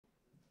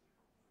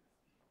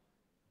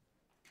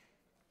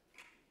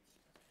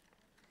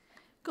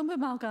Gumba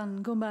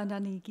Malgan, Gumba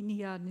Nani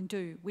Niya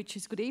Nindu, which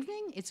is good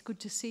evening. It's good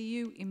to see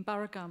you in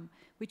Burragum,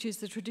 which is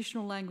the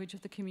traditional language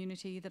of the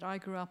community that I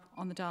grew up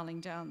on the Darling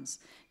Downs.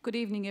 Good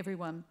evening,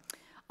 everyone.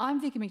 I'm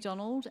Vicky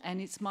McDonald,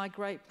 and it's my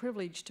great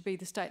privilege to be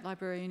the State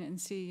Librarian and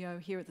CEO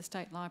here at the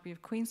State Library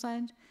of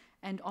Queensland.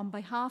 And on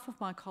behalf of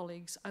my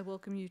colleagues, I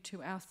welcome you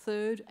to our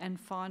third and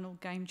final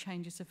Game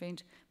Changers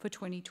event for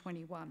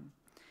 2021.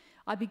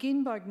 I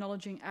begin by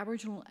acknowledging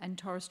Aboriginal and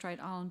Torres Strait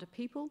Islander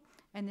people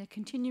and their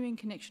continuing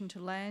connection to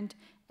land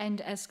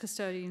and as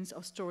custodians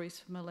of stories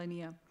for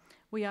millennia.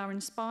 We are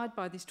inspired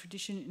by this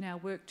tradition in our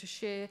work to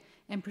share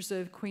and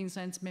preserve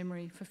Queensland's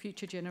memory for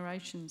future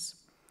generations.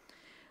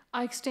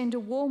 I extend a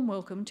warm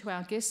welcome to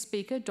our guest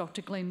speaker,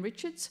 Dr Glen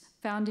Richards,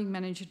 Founding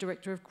Manager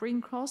Director of Green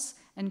Cross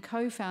and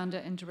Co-Founder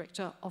and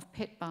Director of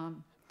Pet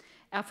Barn.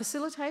 Our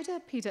facilitator,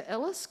 Peta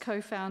Ellis,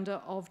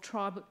 Co-Founder of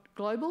Tribe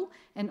Global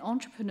and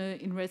Entrepreneur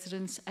in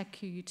Residence at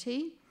QUT,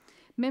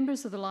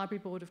 members of the Library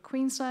Board of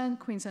Queensland,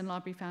 Queensland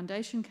Library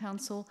Foundation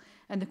Council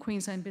and the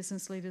Queensland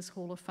Business Leaders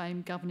Hall of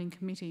Fame Governing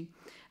Committee.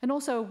 And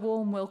also a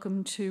warm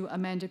welcome to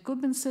Amanda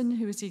Goodmanson,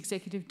 who is the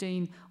Executive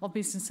Dean of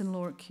Business and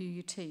Law at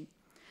QUT.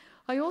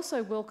 I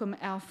also welcome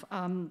our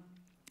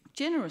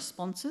generous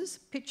sponsors,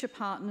 Picture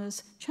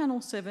Partners,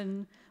 Channel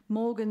 7,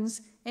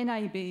 Morgans,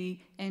 NAB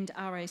and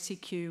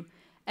RACQ,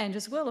 and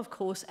as well, of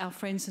course, our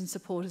friends and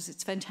supporters.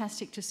 It's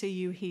fantastic to see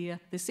you here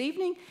this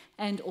evening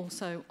and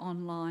also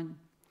online.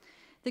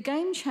 The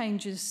Game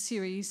Changers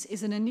series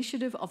is an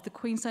initiative of the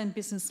Queensland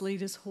Business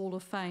Leaders Hall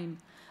of Fame,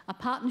 a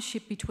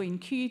partnership between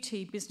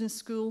QUT Business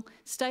School,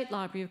 State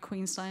Library of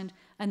Queensland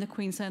and the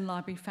Queensland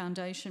Library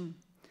Foundation.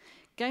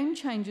 Game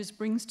Changers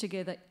brings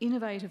together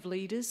innovative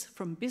leaders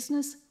from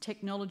business,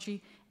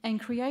 technology and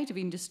creative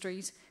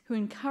industries who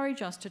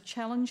encourage us to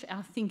challenge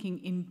our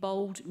thinking in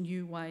bold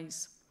new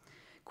ways.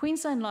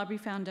 Queensland Library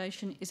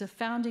Foundation is a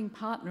founding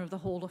partner of the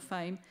Hall of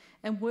Fame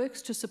and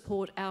works to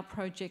support our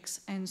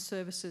projects and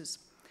services.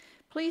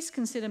 Please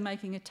consider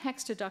making a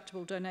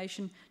tax-deductible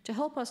donation to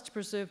help us to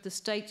preserve the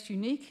state's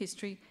unique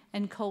history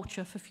and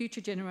culture for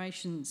future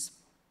generations.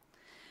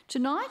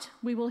 Tonight,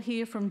 we will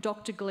hear from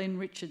Dr Glen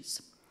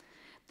Richards.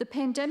 The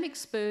pandemic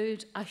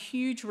spurred a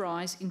huge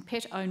rise in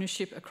pet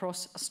ownership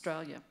across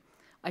Australia.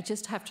 I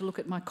just have to look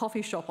at my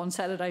coffee shop on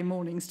Saturday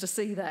mornings to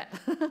see that.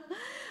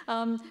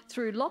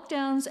 Through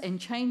lockdowns and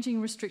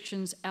changing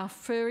restrictions, our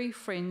furry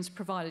friends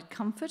provided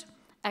comfort,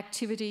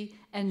 activity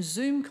and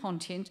Zoom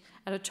content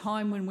at a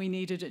time when we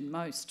needed it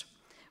most.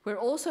 We're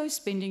also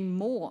spending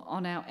more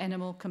on our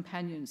animal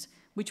companions,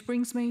 which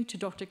brings me to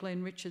Dr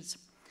Glen Richards.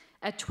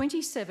 At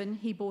 27,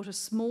 he bought a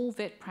small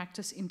vet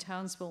practice in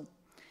Townsville.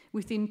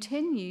 Within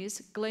 10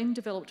 years, Glen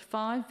developed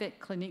 5 vet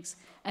clinics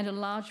and a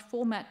large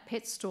format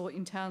pet store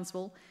in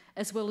Townsville,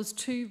 as well as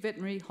 2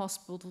 veterinary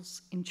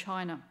hospitals in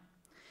China.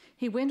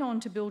 He went on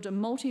to build a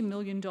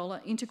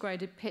multi-million-dollar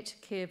integrated pet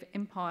care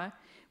empire,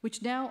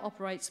 which now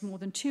operates more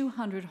than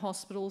 200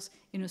 hospitals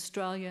in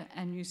Australia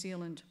and New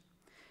Zealand.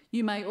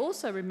 You may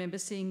also remember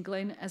seeing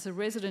Glen as a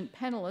resident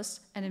panellist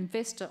and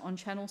investor on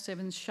Channel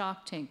 7's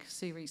Shark Tank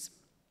series.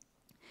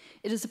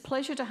 It is a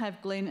pleasure to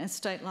have Glen at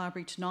State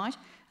Library tonight,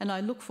 and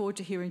I look forward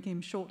to hearing him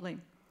shortly.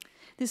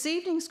 This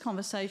evening's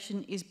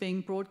conversation is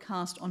being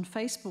broadcast on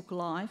Facebook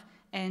Live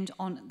and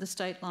on the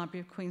State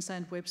Library of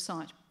Queensland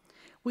website.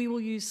 We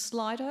will use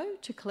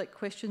Slido to collect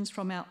questions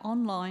from our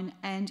online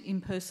and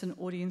in-person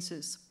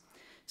audiences.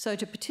 So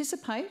to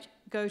participate,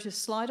 go to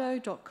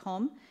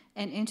slido.com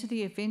and enter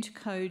the event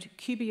code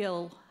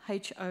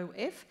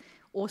QBLHOF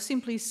or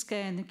simply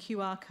scan the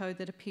QR code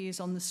that appears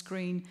on the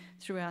screen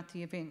throughout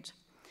the event.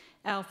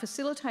 Our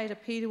facilitator,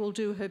 Peter, will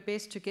do her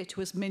best to get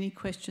to as many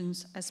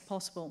questions as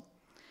possible.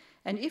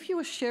 And if you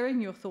are sharing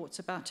your thoughts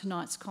about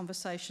tonight's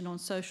conversation on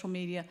social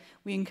media,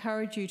 we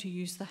encourage you to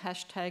use the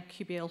hashtag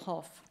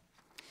QBLHOF.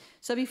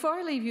 So before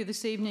I leave you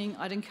this evening,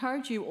 I'd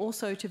encourage you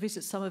also to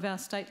visit some of our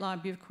State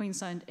Library of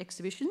Queensland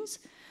exhibitions.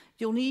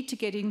 You'll need to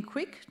get in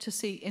quick to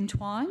see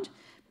Entwined,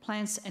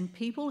 Plants and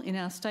People in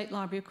our State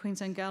Library of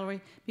Queensland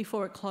Gallery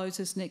before it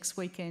closes next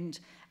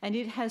weekend. And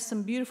it has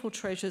some beautiful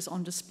treasures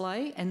on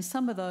display, and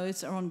some of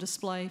those are on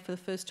display for the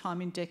first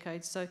time in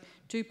decades, so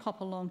do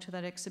pop along to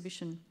that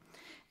exhibition.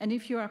 And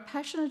if you are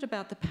passionate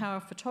about the power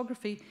of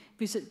photography,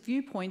 visit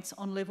Viewpoints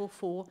on level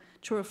 4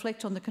 to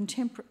reflect on the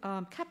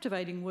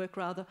captivating work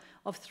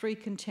of 3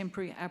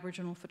 contemporary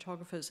Aboriginal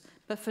photographers.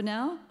 But for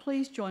now,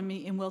 please join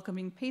me in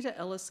welcoming Peta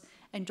Ellis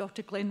and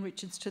Dr Glen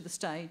Richards to the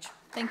stage.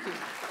 Thank you.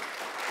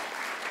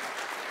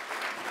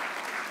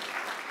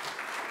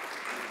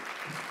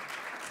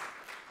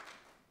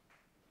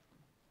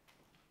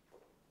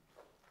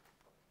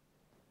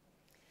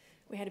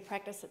 We had to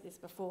practice at this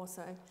before,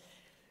 so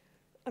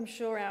I'm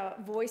sure our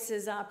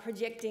voices are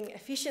projecting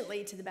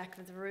efficiently to the back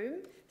of the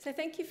room. So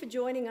thank you for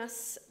joining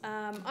us.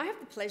 I have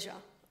the pleasure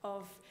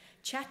of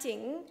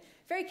chatting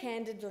very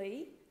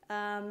candidly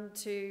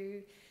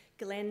to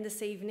Glen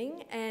this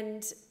evening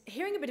and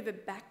hearing a bit of a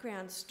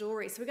background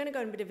story. So we're going to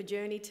go on a bit of a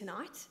journey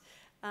tonight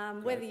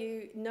Whether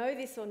you know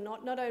this or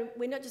not,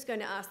 we're not just going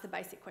to ask the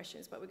basic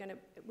questions, but we're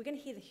going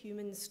to hear the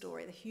human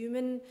story, the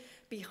human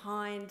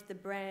behind the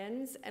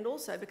brands, and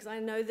also because I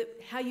know that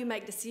how you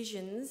make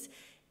decisions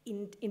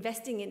in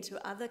investing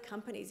into other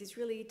companies is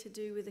really to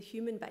do with a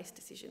human-based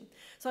decision.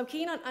 So I'm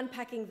keen on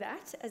unpacking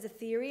that as a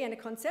theory and a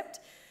concept.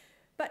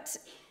 But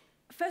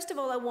first of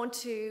all, I want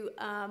to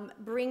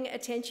bring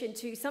attention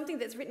to something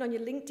that's written on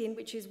your LinkedIn,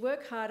 which is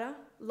work harder,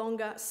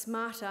 longer,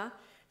 smarter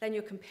than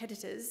your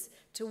competitors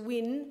to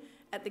win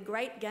at the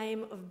great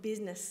game of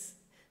business.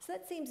 So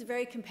that seems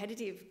very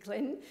competitive,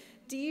 Glen.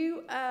 Do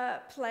you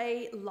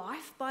play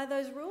life by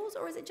those rules,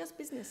 or is it just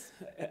business?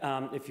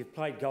 If you've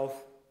played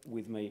golf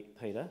with me,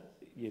 Peter,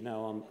 you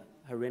know I'm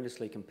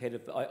horrendously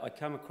competitive. I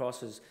come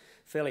across as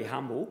fairly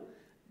humble,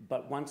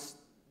 but once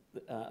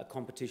a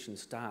competition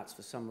starts,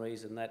 for some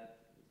reason, that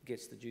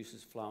gets the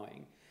juices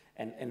flowing.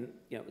 And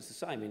you know, it was the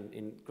same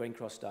in Green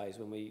Cross days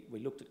when we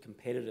looked at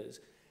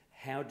competitors.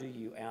 How do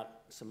you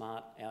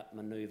outsmart,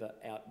 outmaneuver,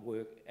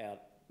 outwork, out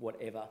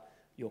whatever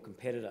your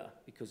competitor?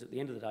 Because at the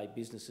end of the day,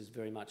 business is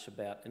very much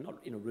about, and not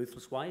in a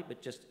ruthless way,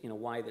 but just in a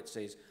way that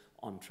says,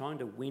 I'm trying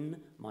to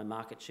win my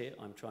market share,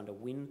 I'm trying to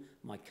win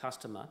my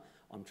customer,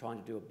 I'm trying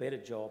to do a better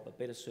job, a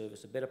better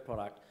service, a better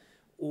product,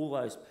 all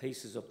those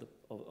pieces of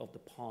the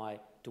pie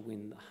to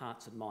win the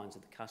hearts and minds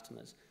of the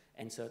customers.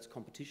 And so it's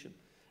competition.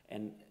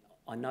 And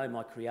I know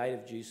my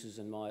creative juices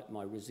and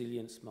my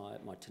resilience,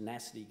 my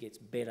tenacity gets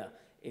better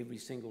every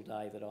single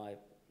day that I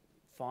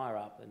fire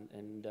up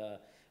and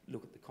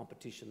look at the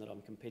competition that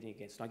I'm competing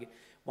against. And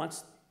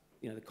once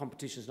the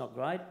competition's not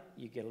great,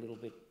 you get a little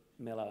bit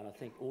mellow. And I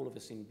think all of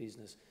us in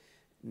business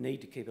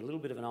need to keep a little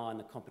bit of an eye on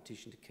the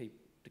competition to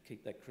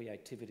keep that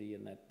creativity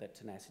and that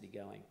tenacity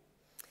going.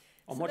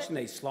 I'm watching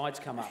these slides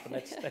come up, and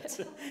that's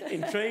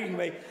intriguing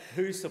me.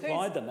 Who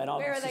supplied them? And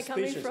where are they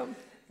coming from?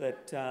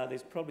 That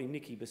there's probably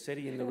Nikki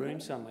Bassetti in the room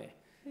somewhere.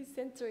 Who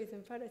sent through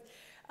some photos?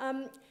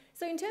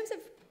 So in terms of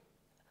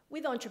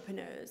with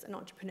entrepreneurs and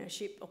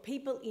entrepreneurship, or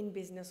people in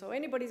business, or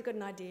anybody who's got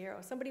an idea,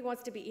 or somebody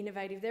wants to be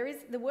innovative,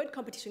 the word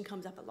competition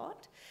comes up a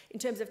lot in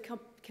terms of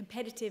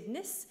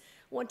competitiveness,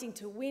 wanting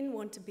to win,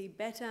 want to be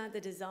better,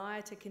 the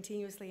desire to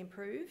continuously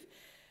improve.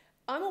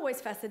 I'm always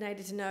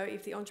fascinated to know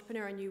if the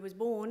entrepreneur in you was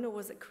born or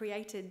was it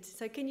created.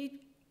 So can you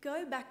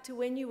go back to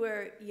when you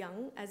were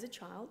young as a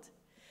child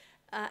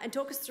and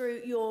talk us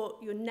through your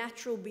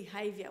natural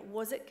behaviour?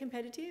 Was it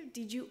competitive?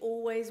 Did you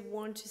always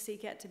want to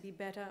seek out to be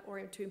better or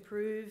to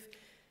improve?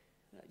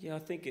 Yeah, I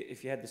think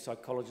if you had the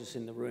psychologist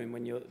in the room,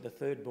 when you're the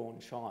third born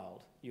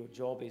child, your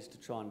job is to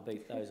try and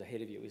beat those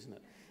ahead of you, isn't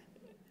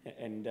it?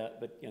 And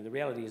but the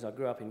reality is I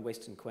grew up in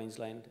Western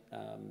Queensland,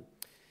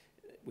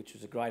 which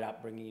was a great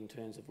upbringing in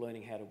terms of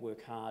learning how to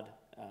work hard,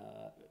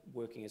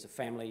 working as a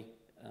family,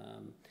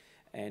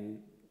 and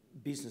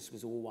business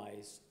was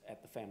always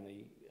at the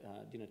family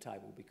dinner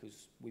table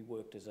because we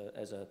worked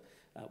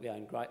we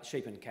owned great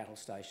sheep and cattle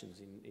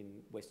stations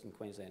in Western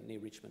Queensland near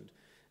Richmond,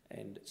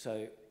 and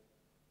so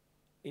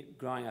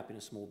growing up in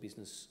a small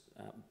business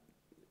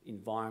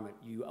environment,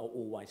 you are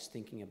always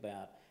thinking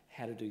about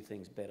how to do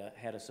things better,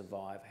 how to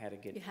survive, how to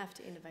get. You have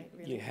to innovate,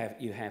 really.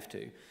 You have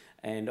to,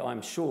 and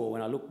I'm sure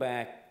when I look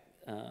back.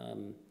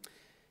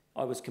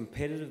 I was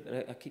competitive,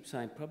 but I keep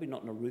saying probably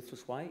not in a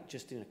ruthless way,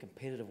 just in a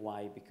competitive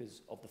way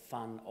because of the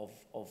fun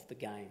of the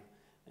game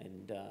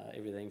and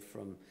everything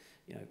from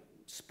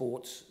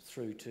sports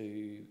through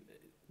to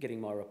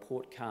getting my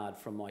report card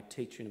from my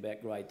teacher in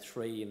about grade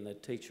 3, and the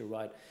teacher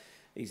wrote,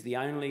 he's the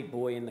only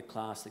boy in the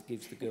class that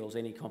gives the girls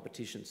any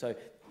competition. So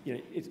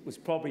it was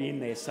probably in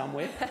there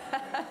somewhere.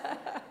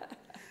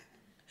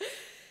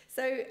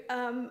 So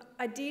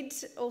I did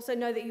also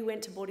know that you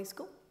went to boarding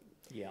school.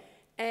 Yeah.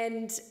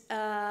 And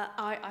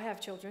I have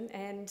children,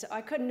 and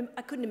I couldn't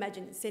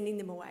imagine sending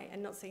them away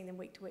and not seeing them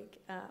week to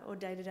week or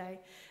day to day.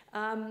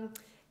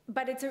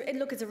 But it's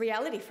a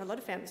reality for a lot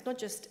of families, not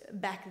just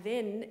back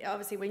then,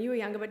 obviously when you were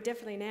younger, but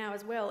definitely now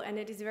as well. And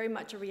it is very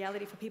much a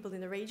reality for people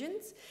in the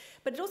regions.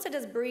 But it also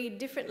does breed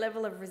different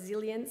level of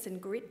resilience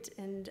and grit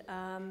and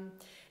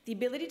the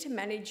ability to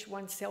manage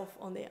oneself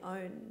on their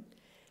own.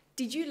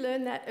 Did you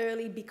learn that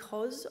early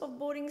because of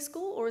boarding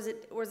school, or is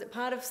it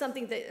part of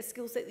something a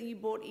skill set that you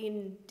brought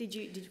in?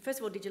 First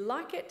of all, did you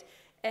like it,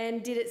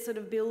 and did it sort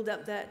of build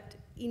up that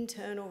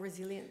internal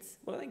resilience?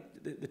 Well, I think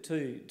the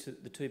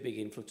two big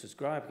influences.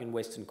 Growing up in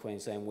Western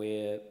Queensland,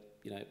 where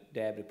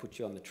Dad would put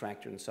you on the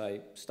tractor and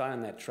say, stay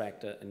on that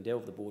tractor and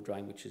delve the bore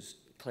drain, which is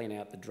clean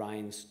out the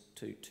drains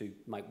to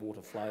make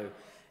water flow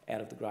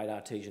out of the Great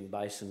Artesian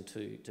Basin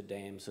to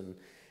dams, and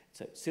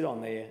so sit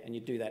on there, and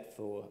you do that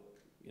for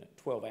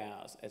 12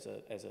 hours as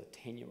a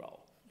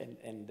 10-year-old,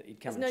 and he'd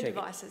come and check. No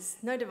devices.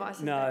 No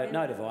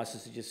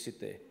devices. You just sit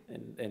there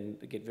and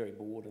get very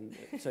bored, and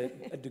so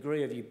a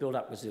degree of you build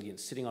up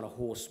resilience, sitting on a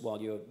horse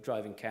while you're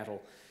driving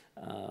cattle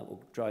or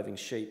driving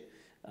sheep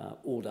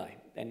all day,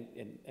 and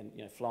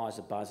flies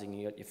are buzzing.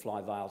 You got your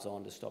fly veils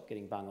on to stop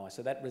getting bung eye.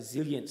 So that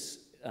resilience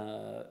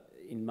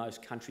in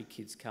most country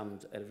kids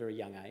comes at a very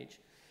young age,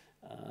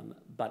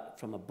 but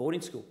from a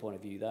boarding school point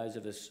of view, those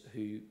of us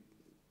who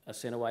are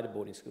sent away to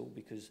boarding school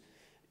because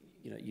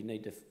you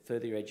need to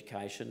further your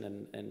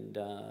education, and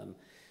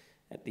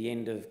at the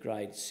end of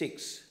grade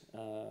 6,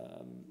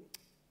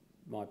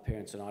 my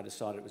parents and I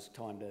decided it was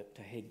time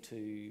to head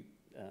to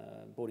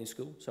boarding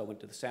school. So I went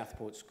to the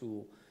Southport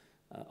School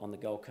on the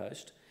Gold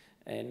Coast,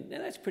 and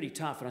that's pretty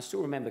tough. And I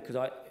still remember,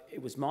 because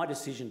it was my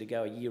decision to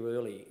go a year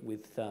early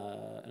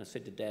and I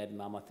said to Dad and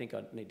Mum, I think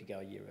I need to go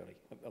a year early.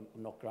 I'm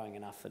not growing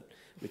enough at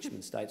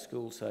Richmond State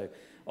School, so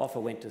off I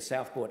went to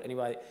Southport.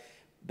 Anyway,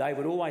 they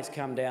would always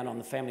come down on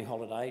the family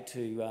holiday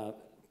to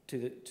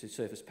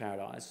Surfers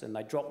Paradise, and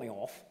they dropped me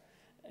off,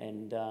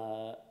 and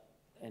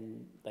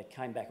they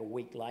came back a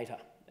week later.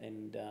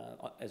 And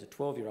as a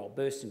 12-year-old,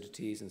 burst into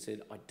tears and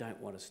said, "I don't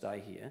want to stay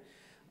here.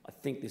 I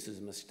think this is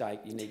a mistake.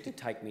 You need to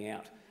take me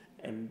out."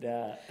 And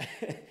well,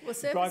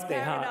 Surfers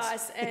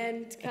Paradise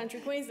and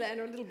Country Queensland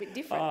are a little bit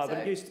different.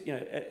 But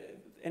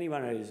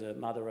anyone who's a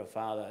mother or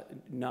father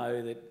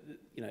know that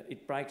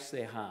it breaks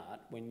their heart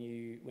when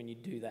you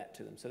do that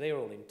to them. So they're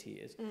all in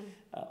tears.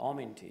 I'm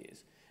in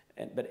tears.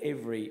 But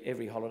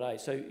every holiday,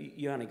 so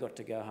you only got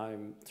to go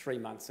home 3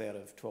 months out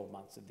of 12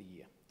 months of the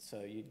year.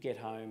 So you'd get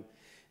home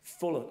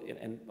full of,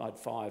 and I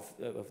had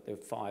there were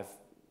 5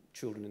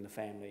 children in the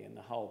family, and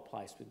the whole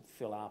place would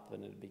fill up,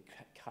 and it'd be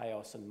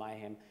chaos and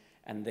mayhem.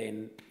 And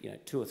then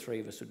 2 or 3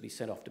 of us would be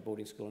sent off to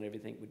boarding school, and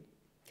everything would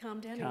calm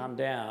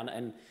down,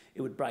 and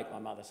it would break my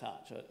mother's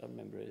heart. So I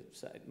remember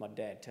my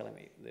dad telling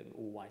me there were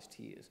always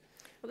tears.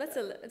 Well, that's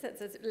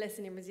a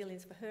lesson in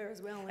resilience for her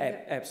as well.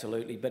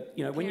 Absolutely, but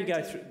when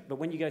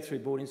you go through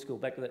boarding school,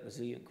 back to that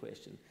resilient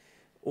question,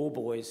 all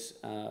boys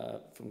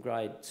from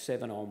grade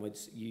 7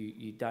 onwards,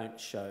 you don't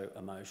show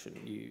emotion.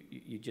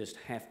 You just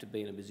have to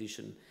be in a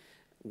position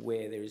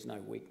where there is no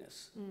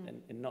weakness,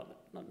 and not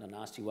in a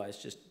nasty way.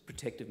 It's just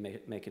protective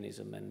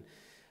mechanism, and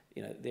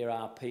there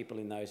are people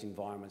in those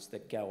environments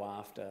that go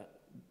after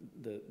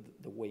the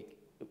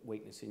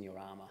weakness in your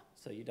armour,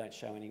 so you don't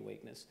show any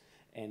weakness.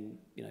 And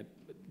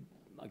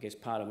I guess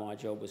part of my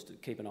job was to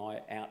keep an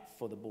eye out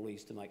for the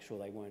bullies to make sure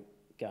they weren't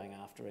going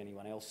after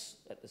anyone else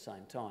at the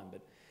same time.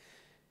 But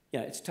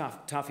it's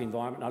tough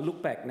environment. And I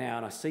look back now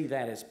and I see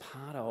that as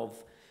part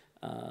of,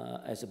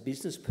 as a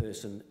business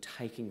person,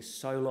 taking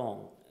so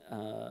long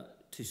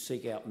to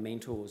seek out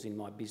mentors in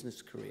my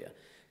business career,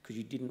 because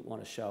you didn't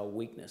want to show a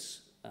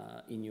weakness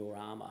in your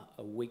armour,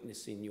 a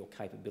weakness in your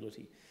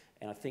capability.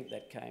 And I think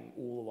that came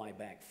all the way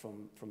back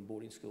from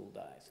boarding school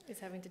days.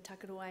 It's having to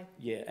tuck it away.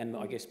 Yeah, and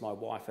I guess my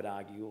wife would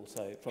argue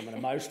also, from an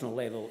emotional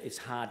level, it's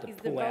hard to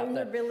pull out the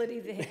vulnerability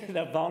there.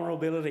 The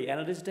vulnerability, and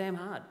it is damn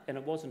hard. And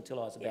it wasn't until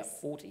I was about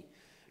 40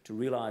 to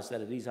realise that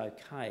it is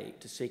okay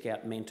to seek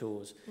out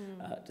mentors,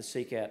 to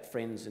seek out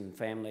friends and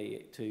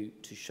family, to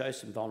show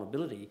some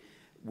vulnerability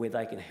where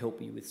they can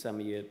help you with some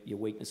of your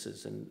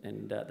weaknesses.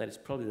 And that is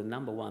probably the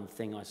number one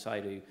thing I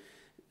say to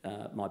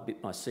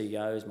my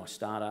CEOs, my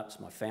startups,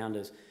 my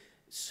founders.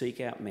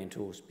 Seek out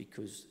mentors,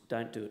 because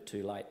don't do it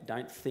too late.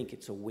 Don't think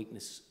it's a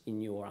weakness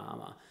in your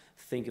armour.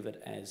 Think of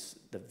it as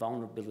the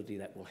vulnerability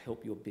that will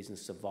help your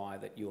business survive,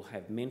 that you'll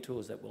have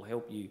mentors that will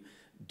help you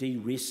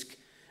de-risk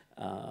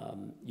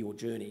your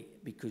journey,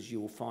 because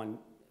you'll find,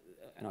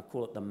 and I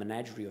call it the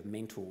menagerie of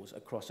mentors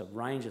across a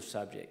range of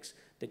subjects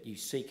that you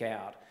seek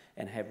out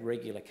and have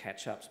regular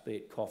catch-ups, be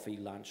it coffee,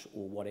 lunch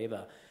or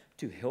whatever,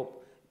 to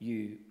help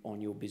you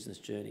on your business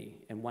journey.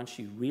 And once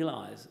you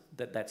realise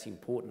that that's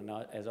important,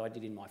 and as I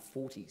did in my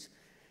 40s,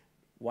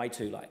 way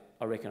too late.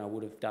 I reckon I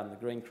would have done the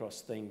Green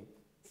Cross thing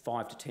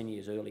 5 to 10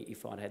 years early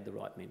if I'd had the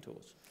right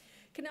mentors.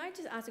 Can I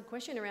just ask a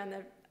question around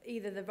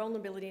either the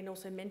vulnerability and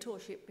also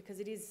mentorship, because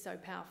it is so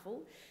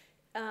powerful?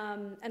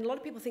 And a lot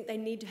of people think they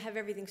need to have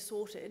everything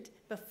sorted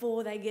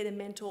before they get a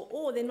mentor,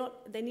 or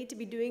they need to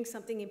be doing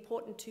something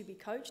important to be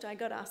coached. I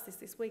got asked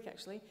this week,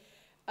 actually.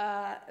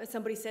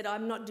 Somebody said,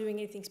 "I'm not doing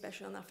anything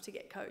special enough to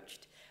get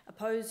coached,"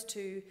 opposed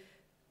to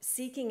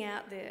seeking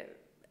out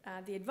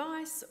the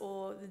advice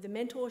or the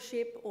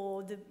mentorship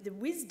or the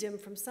wisdom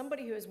from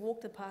somebody who has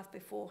walked the path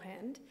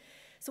beforehand.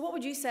 So what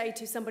would you say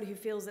to somebody who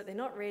feels that they're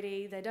not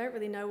ready, they don't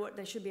really know what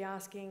they should be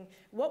asking?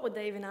 What would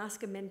they even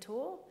ask a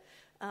mentor?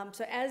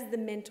 So as the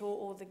mentor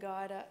or the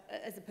guide,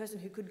 as the person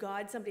who could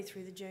guide somebody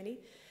through the journey,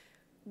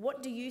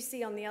 what do you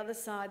see on the other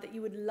side that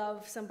you would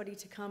love somebody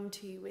to come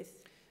to you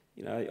with?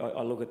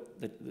 I look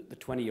at the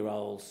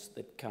 20-year-olds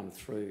that come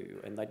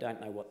through, and they don't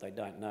know what they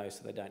don't know,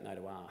 so they don't know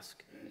to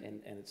ask.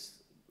 And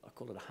it's, I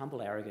call it a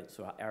humble arrogance,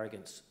 or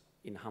arrogance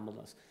in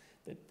humbleness,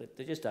 that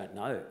they just don't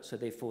know. So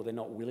therefore, they're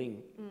not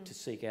willing to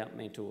seek out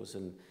mentors.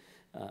 And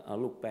I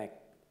look back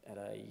at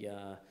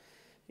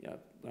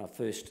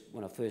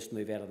when I first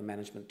moved out of the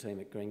management team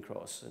at Green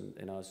Cross,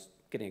 and I was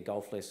getting a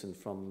golf lesson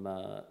from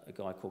a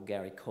guy called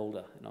Gary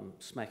Calder, and I'm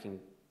smacking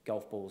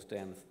golf balls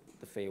down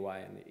the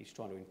fairway, and he's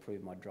trying to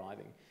improve my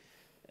driving.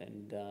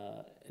 And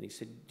he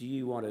said, "Do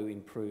you want to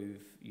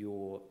improve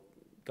your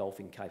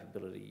golfing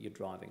capability, your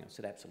driving?" I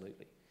said,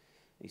 "Absolutely."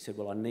 He said,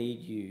 "Well, I need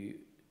you,"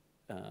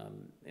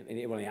 and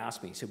when he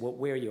asked me, he said, "Well,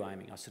 where are you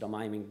aiming?" I said, "I'm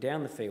aiming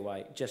down the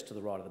fairway, just to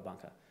the right of the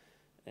bunker."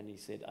 And he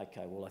said,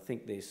 "Okay, well, I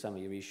think there's some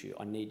of your issue.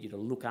 I need you to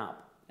look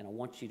up, and I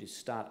want you to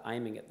start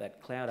aiming at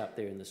that cloud up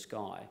there in the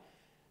sky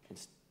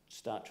and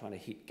start trying to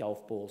hit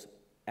golf balls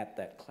at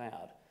that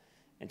cloud.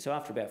 And so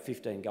after about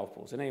 15 golf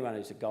balls, and anyone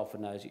who's a golfer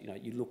knows,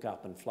 you look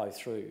up and flow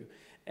through.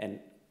 And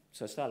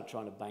so I started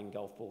trying to bang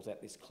golf balls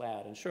at this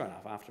cloud. And sure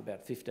enough, after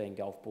about 15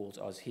 golf balls,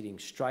 I was hitting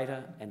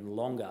straighter and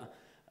longer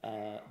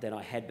than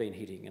I had been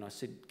hitting. And I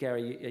said,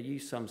 Gary, are you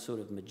some sort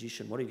of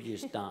magician? What have you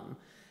just done?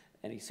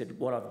 And he said,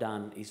 what I've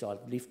done is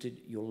I've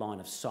lifted your line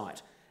of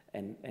sight.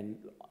 And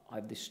I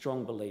have this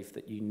strong belief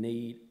that you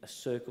need a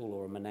circle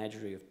or a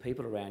menagerie of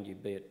people around you,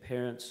 be it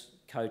parents,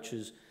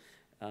 coaches,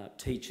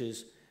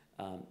 teachers,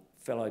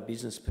 fellow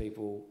business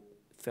people,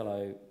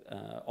 fellow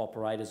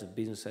operators of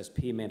business as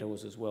peer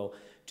mentors as well,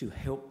 to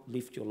help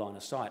lift your line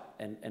of sight.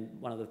 And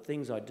one of the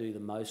things I do the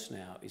most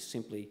now is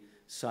simply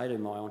say to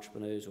my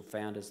entrepreneurs or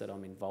founders that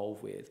I'm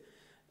involved with,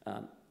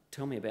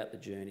 tell me about the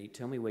journey,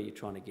 tell me where you're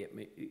trying to get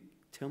me,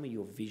 tell me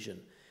your vision,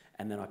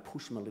 and then I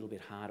push them a little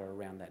bit harder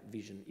around that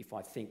vision if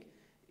I think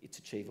it's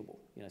achievable.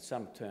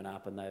 Some turn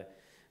up and they're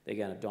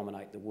going to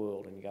dominate the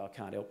world, and you go, I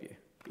can't help you.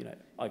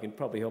 I can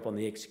probably help on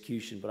the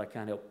execution, but I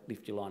can't help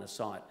lift your line of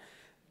sight.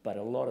 But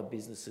a lot of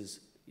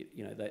businesses,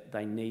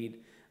 they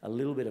need a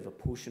little bit of a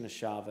push and a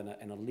shove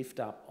and a lift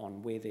up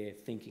on where they're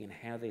thinking and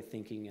how they're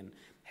thinking and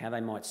how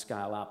they might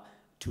scale up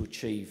to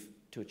achieve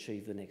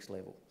the next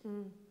level.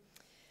 Mm.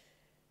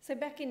 So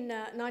back in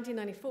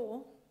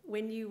 1994,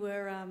 when you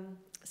were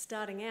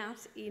starting out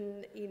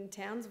in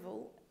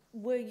Townsville,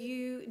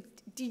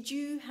 did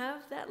you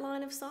have that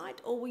line of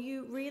sight, or were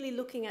you really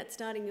looking at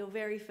starting your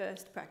very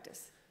first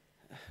practice?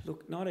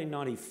 Look,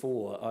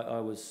 1994, I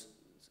was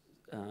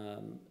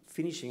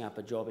finishing up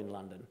a job in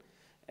London,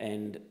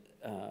 and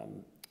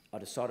I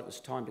decided it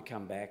was time to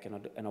come back,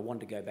 and I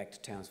wanted to go back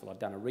to Townsville. I'd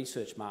done a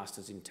research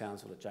master's in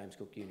Townsville at James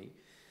Cook Uni.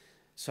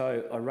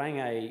 So I rang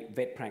a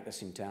vet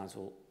practice in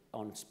Townsville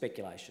on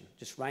speculation,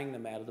 just rang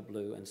them out of the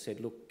blue and said,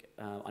 look,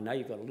 I know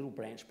you've got a little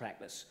branch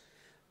practice.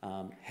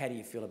 How do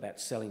you feel about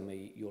selling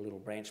me your little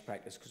branch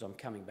practice, because I'm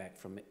coming back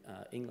from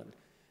England?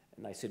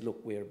 And they said, look,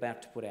 we're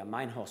about to put our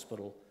main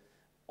hospital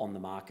on the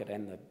market,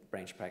 and the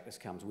branch practice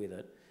comes with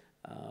it.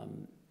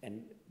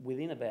 And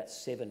within about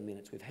 7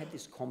 minutes, we've had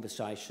this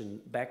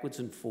conversation backwards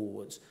and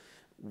forwards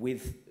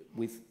with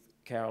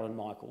Carol and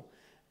Michael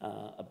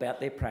about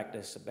their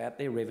practice, about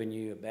their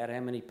revenue, about how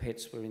many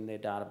pets were in their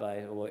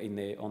database or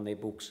on their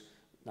books.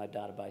 No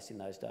database in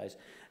those days.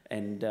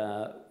 And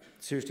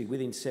seriously,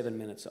 within 7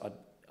 minutes,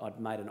 I'd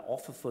made an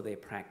offer for their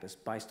practice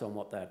based on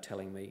what they were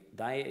telling me.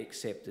 They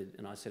accepted,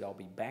 and I said, I'll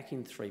be back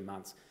in 3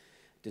 months.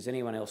 Does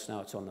anyone else know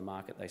it's on the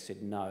market? They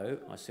said, no.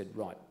 I said,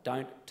 right,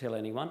 don't tell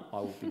anyone. I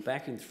will be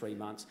back in 3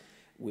 months.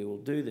 We will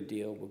do the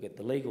deal. We'll get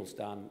the legals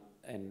done,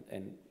 and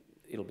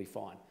it'll be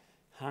fine.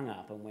 Hung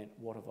up and went,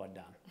 what have I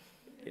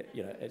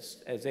done?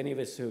 As any of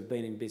us who have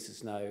been in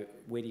business know,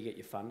 where do you get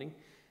your funding?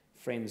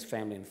 Friends,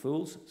 family and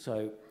fools.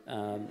 So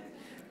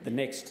the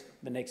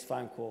next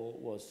phone call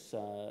was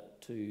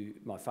to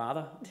my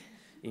father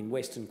in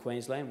Western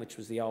Queensland, which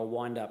was the old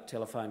wind-up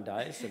telephone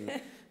days, and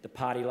the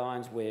party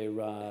lines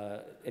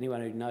where anyone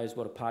who knows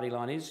what a party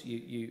line is,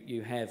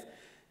 you have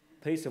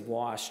a piece of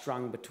wire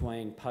strung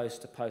between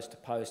post to post to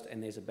post,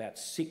 and there's about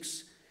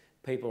 6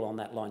 people on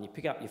that line. You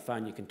pick up your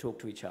phone, you can talk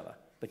to each other,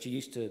 but you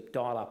used to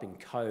dial up in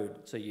code,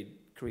 so you'd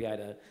create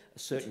a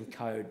certain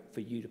code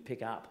for you to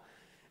pick up.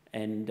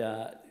 And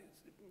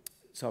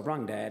so I've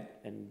rung Dad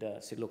and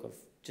said, look, I've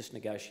just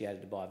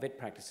negotiated to buy a vet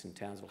practice in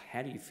Townsville.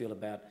 How do you feel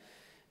about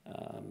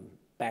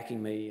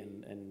backing me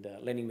and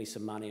lending me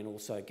some money and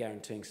also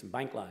guaranteeing some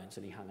bank loans?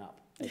 And he hung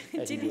up.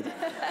 As he would.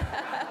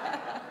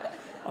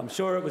 I'm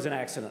sure it was an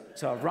accident.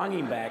 So I've rung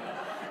him back.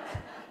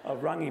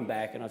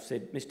 And I've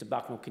said, Mr.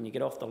 Bucknell, can you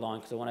get off the line,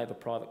 because I want to have a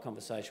private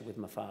conversation with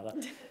my father,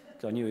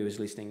 because I knew he was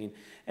listening in.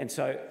 And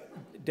so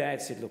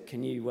Dad said, look,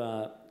 can you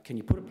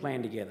put a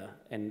plan together?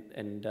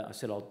 And I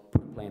said, I'll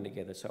put a plan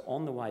together. So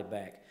on the way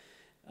back,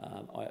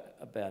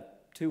 about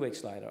 2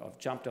 weeks later, I've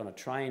jumped on a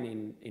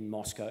train in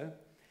Moscow,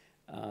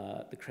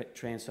 the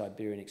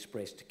Trans-Siberian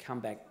Express, to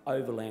come back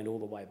overland all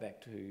the way back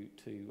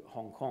to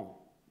Hong Kong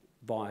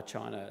via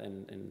China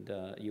and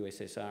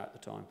USSR at the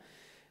time.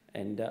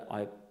 And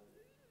I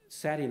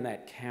sat in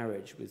that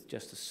carriage with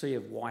just a sea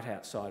of white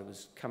outside. It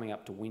was coming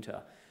up to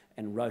winter,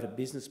 and wrote a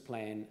business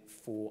plan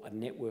for a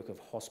network of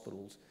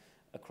hospitals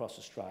across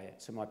Australia.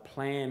 So my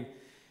plan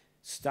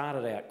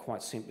started out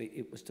quite simply.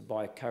 It was to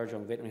buy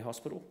Kurrajong Veterinary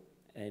Hospital,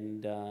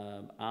 and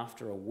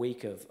after a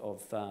week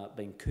of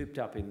being cooped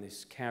up in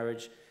this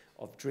carriage,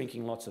 of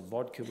drinking lots of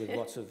vodka with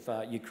lots of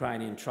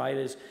Ukrainian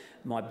traders,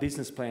 my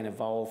business plan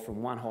evolved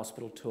from one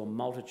hospital to a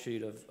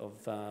multitude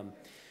of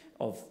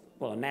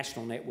a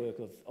national network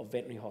of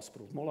veterinary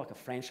hospitals, more like a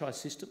franchise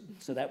system.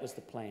 So that was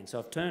the plan. So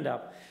I've turned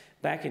up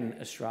back in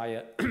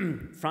Australia,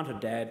 fronted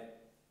Dad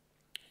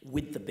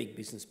with the big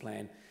business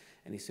plan,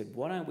 and he said,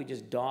 why don't we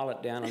just dial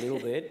it down a little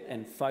bit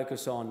and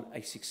focus on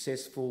a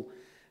successful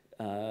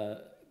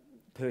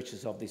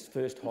purchase of this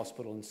first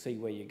hospital and see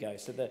where you go.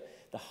 So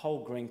the whole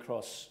Green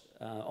Cross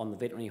on the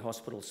veterinary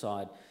hospital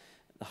side,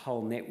 the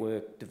whole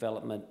network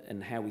development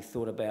and how we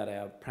thought about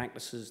our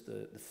practices,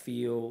 the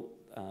feel,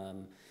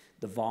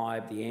 the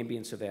vibe, the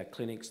ambience of our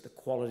clinics, the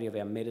quality of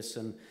our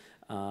medicine,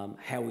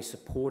 how we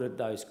supported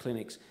those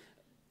clinics,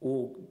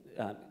 all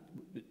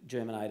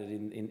germinated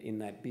in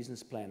that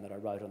business plan that I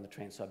wrote on the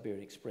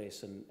Trans-Siberian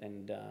Express.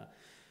 And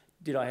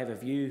did I have a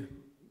view?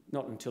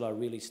 Not until I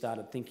really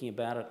started thinking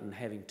about it and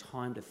having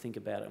time to think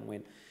about it, and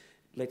went,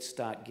 let's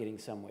start getting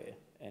somewhere.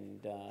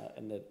 And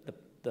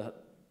the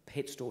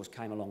pet stores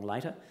came along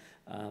later,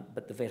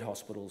 but the vet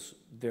hospitals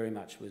very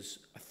much was,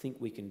 I think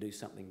we can do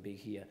something big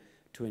here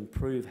to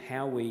improve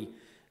how we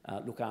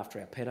look after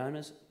our pet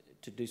owners,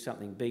 to do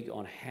something big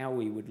on how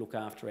we would look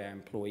after our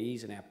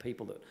employees and our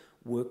people that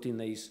worked in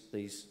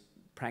these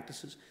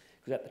practices.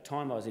 Because at the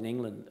time I was in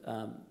England,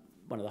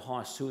 one of the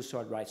highest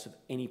suicide rates of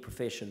any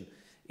profession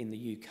in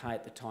the UK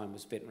at the time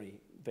was veterinary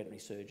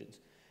surgeons.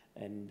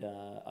 And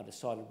I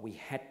decided we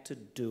had to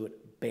do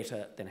it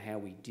better than how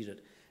we did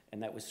it.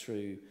 And that was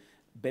through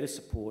better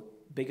support,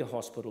 bigger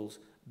hospitals,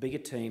 bigger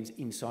teams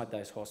inside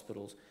those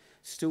hospitals,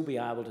 still be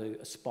able to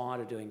aspire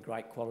to doing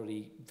great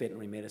quality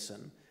veterinary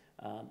medicine,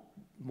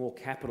 more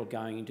capital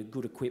going into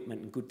good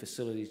equipment and good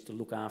facilities to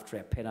look after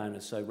our pet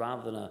owners. So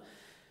rather than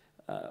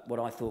what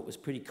I thought was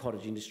pretty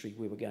cottage industry,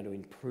 we were going to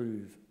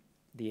improve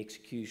the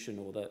execution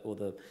or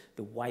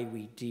the way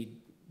we did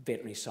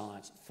veterinary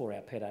science for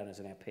our pet owners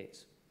and our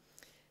pets.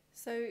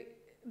 So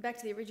back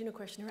to the original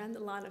question around the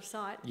line of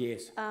sight.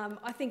 Yes.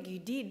 I think you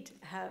did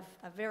have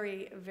a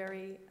very,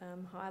 very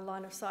high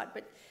line of sight,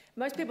 but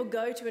most people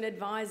go to an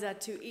advisor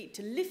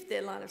to lift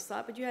their line of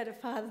sight, but you had a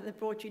father that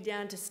brought you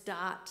down to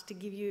start, to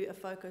give you a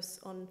focus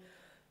on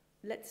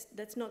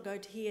let's not go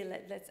to here,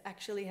 let's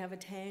actually have a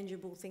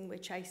tangible thing we're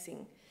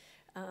chasing.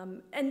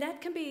 And that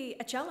can be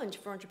a challenge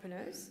for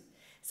entrepreneurs.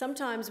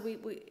 Sometimes we're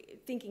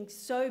thinking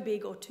so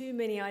big or too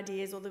many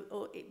ideas,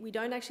 or we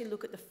don't actually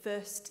look at the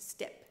first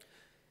step.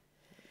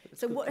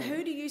 So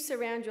who do you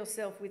surround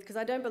yourself with? Because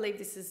I don't believe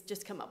this has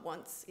just come up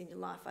once in your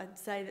life. I'd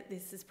say that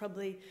this is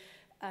probably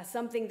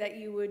something that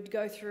you would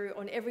go through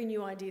on every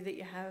new idea that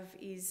you have,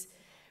 is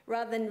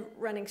rather than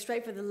running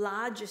straight for the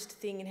largest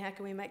thing and how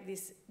can we make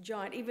this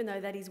giant, even though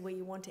that is where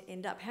you want to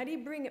end up, how do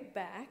you bring it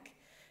back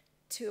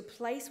to a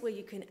place where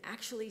you can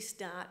actually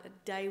start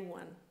at day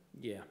one?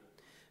 Yeah,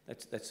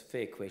 that's a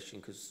fair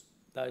question, because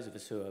those of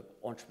us who are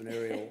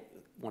entrepreneurial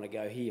want to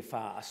go here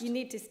fast. You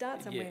need to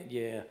start somewhere.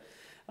 Yeah.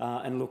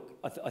 And look,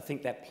 I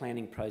think that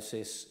planning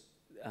process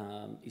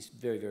is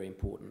very, very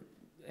important.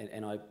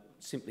 And I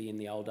simply in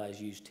the old days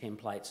used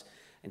templates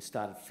and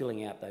started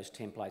filling out those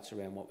templates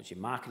around what was your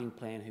marketing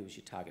plan, who was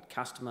your target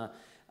customer,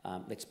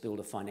 let's build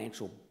a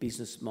financial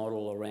business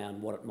model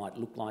around what it might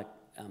look like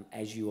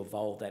as you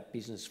evolve that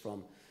business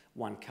from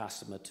one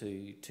customer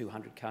to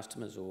 200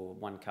 customers, or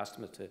one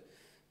customer to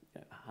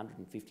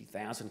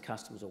 150,000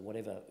 customers, or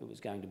whatever it was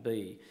going to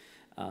be.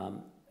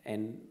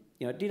 And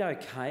it did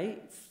okay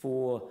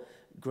for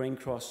Green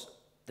Cross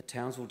the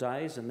Townsville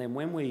days, and then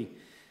when we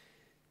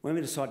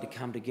decided to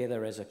come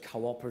together as a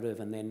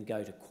cooperative and then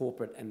go to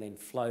corporate and then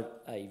float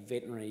a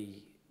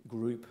veterinary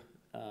group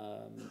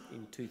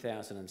in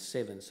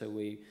 2007, so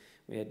we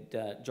had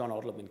John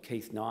Odlem and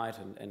Keith Knight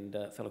and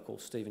a fellow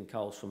called Stephen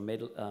Coles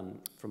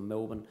from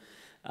Melbourne.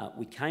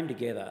 We came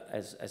together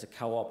as a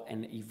co-op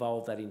and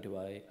evolved that into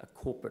a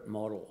corporate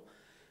model.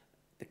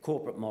 The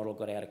corporate model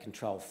got out of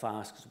control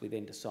fast, because we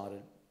then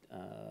decided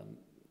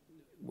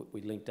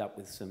we linked up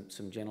with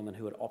some gentlemen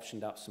who had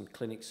optioned up some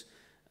clinics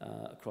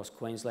across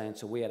Queensland.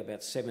 So we had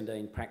about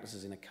 17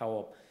 practices in a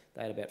co-op.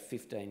 They had about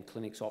 15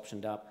 clinics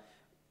optioned up.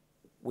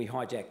 We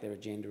hijacked their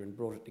agenda and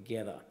brought it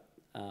together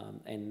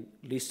and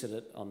listed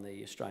it on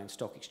the Australian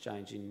Stock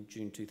Exchange in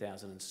June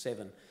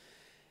 2007.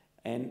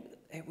 And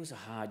it was a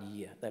hard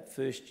year. That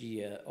first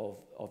year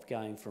of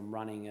going from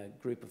running a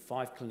group of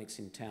 5 clinics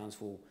in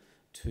Townsville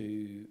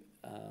to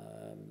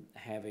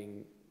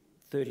having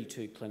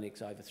 32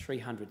 clinics, over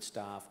 300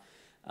 staff.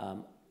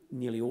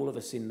 Nearly all of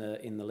us in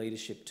the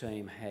leadership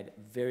team had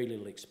very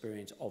little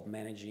experience of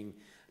managing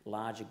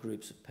larger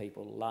groups of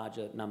people,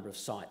 larger number of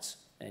sites.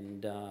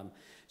 And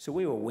so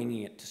we were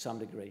winging it to some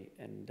degree.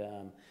 And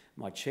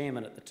my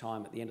chairman at the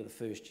time, at the end of the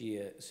first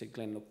year, said,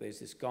 Glenn, look, there's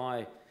this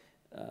guy,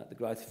 the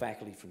growth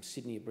faculty from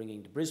Sydney are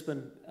bringing to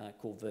Brisbane,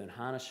 called Vern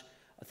Harnish.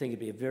 I think it'd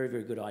be a very,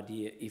 very good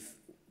idea if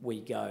we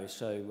go.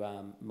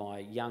 So my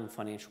young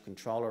financial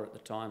controller at the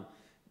time,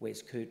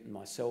 Wes Coote, and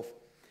myself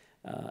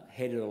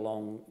headed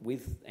along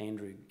with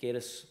Andrew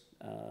Geddes,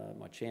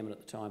 my chairman at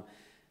the time,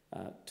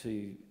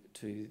 to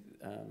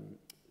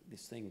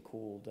this thing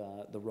called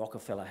the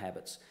Rockefeller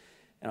Habits.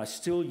 And I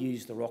still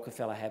use the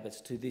Rockefeller Habits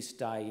to this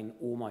day in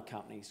all my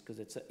companies, because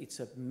it's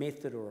a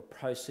method or a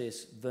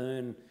process.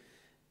 Vern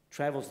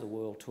travels the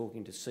world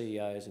talking to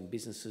CEOs and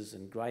businesses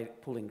and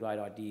pulling great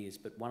ideas,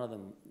 but one of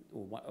them,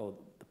 or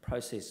the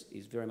process,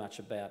 is very much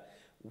about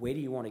where do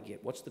you want to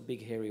get? What's the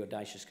big, hairy,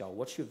 audacious goal?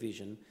 What's your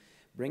vision?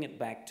 Bring it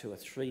back to a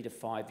 3 to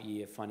 5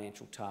 year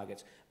financial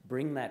targets.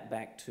 Bring that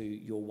back to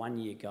your 1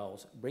 year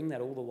goals. Bring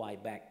that all the way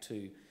back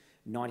to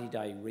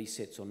 90-day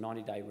resets or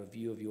 90-day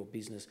review of your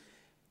business.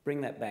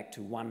 bring that back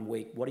to 1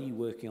 week. What are you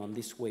working on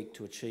this week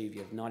to achieve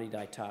your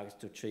 90-day targets,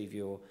 to achieve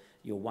your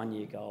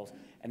 1-year goals?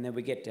 And then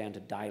we get down to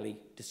daily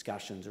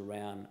discussions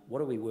around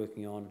what are we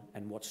working on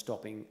and what's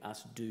stopping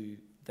us do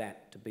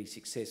that to be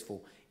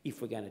successful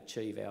if we're going to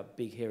achieve our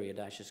big, hairy,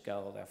 audacious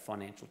goal of our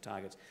financial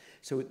targets.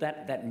 So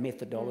that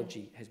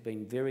methodology has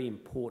been very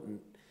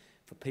important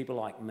for people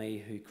like me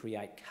who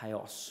create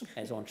chaos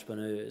as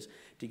entrepreneurs,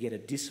 to get a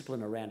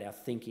discipline around our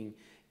thinking,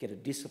 get a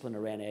discipline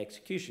around our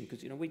execution,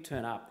 because, you know, we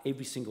turn up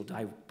every single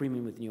day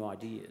brimming with new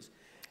ideas.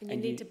 And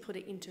you need to put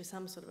it into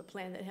some sort of a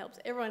plan that helps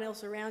everyone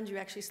else around you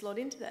actually slot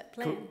into that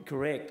plan.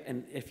 Correct.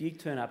 And if you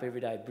turn up every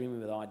day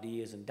brimming with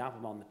ideas and dump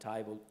them on the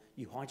table,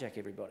 you hijack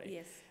everybody.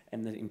 Yes.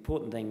 And the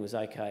important thing was,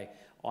 okay,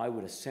 I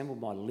would assemble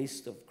my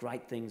list of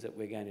great things that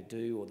we're going to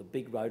do, or the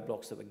big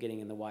roadblocks that were getting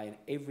in the way, and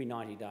every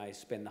 90 days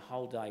spend the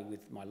whole day with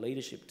my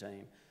leadership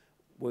team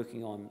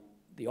working on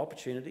the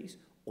opportunities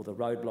or the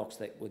roadblocks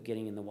that were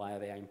getting in the way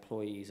of our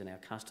employees and our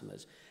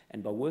customers.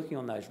 And by working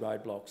on those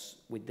roadblocks,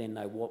 we'd then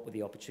know what were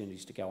the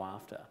opportunities to go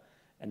after.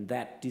 And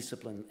that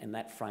discipline and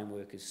that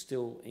framework is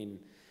still in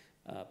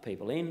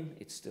People In,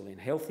 it's still in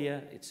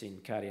Healthier, it's in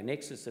Cardio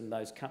Nexus, and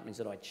those companies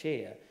that I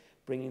chair,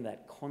 bringing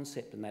that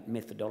concept and that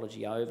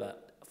methodology over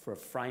for a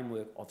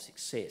framework of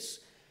success.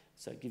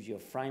 So it gives you a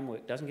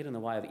framework, doesn't get in the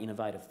way of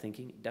innovative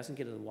thinking, it doesn't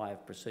get in the way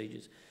of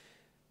procedures.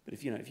 But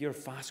if you're a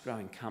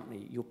fast-growing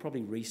company, you're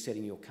probably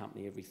resetting your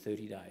company every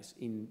 30 days.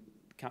 In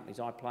companies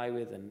I play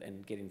with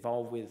and get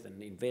involved with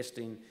and invest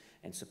in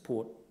and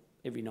support,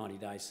 every 90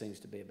 days seems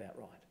to be about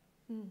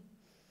right. Mm.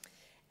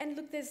 And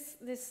look,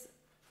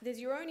 there's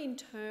your own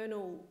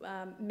internal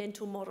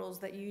mental models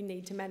that you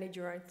need to manage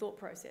your own thought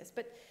process.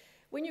 But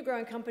when you're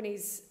growing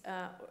companies,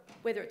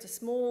 whether it's a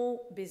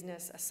small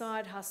business, a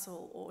side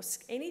hustle, or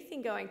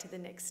anything going to the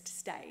next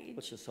stage...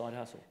 What's a side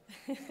hustle?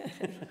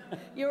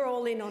 You're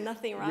all in or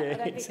nothing, right? Yeah, I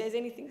don't think there's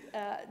anything,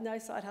 no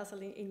side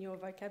hustle in your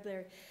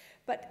vocabulary.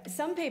 But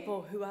some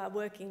people who are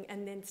working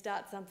and then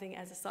start something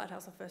as a side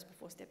hustle first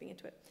before stepping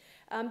into it,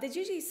 there's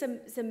usually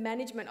some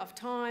management of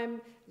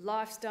time,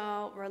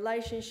 lifestyle,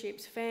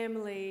 relationships,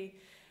 family.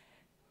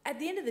 At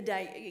the end of the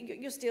day,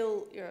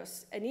 you're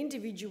an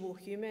individual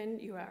human,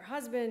 you are a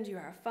husband, you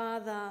are a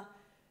father.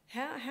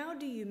 How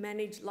do you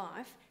manage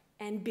life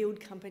and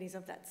build companies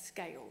of that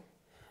scale?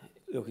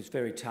 Look, it's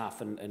very tough,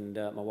 and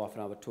my wife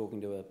and I were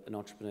talking to an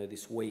entrepreneur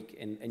this week,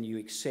 and you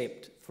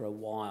accept for a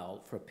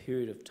while, for a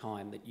period of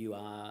time, that you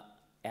are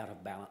out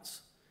of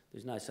balance.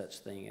 There's no such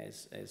thing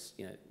as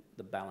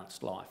the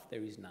balanced life.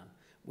 There is none.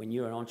 When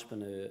you're an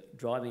entrepreneur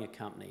driving a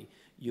company,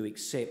 you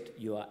accept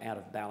you are out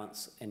of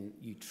balance, and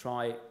you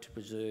try to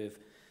preserve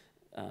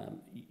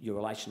your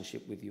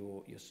relationship with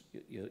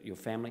your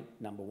family,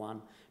 number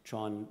one.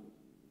 Try and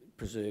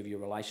preserve your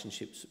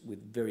relationships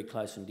with very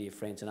close and dear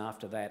friends, and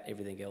after that,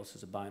 everything else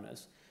is a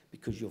bonus,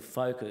 because your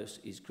focus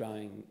is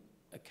growing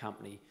a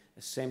company,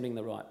 assembling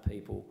the right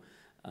people,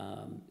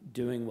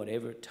 doing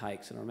whatever it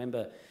takes. And I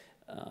remember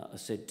I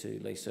said to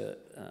Lisa,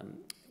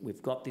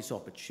 we've got this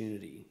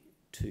opportunity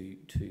to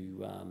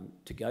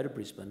go to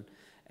Brisbane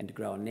and to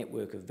grow a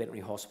network of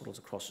veterinary hospitals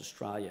across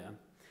Australia.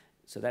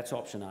 So that's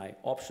option A.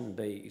 Option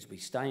B is we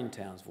stay in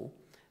Townsville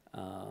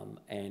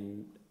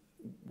and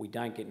we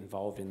don't get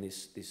involved in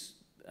this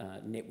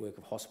network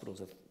of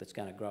hospitals that's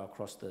going to grow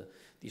across the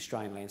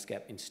Australian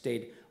landscape.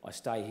 Instead, I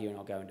stay here and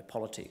I'll go into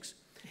politics.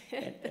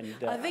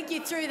 I think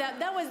you threw that.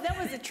 That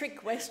was a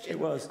trick question. It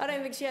was. I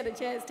don't think she had a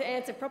chance to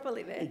answer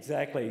properly there.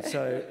 Exactly.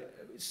 So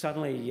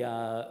suddenly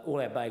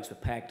all our bags were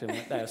packed and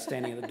they were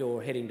standing at the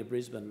door heading to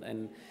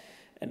Brisbane.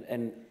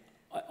 And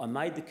I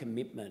made the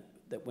commitment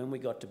that when we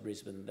got to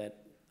Brisbane, that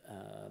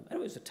and it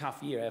was a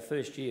tough year. Our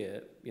first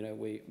year,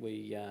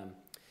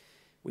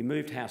 we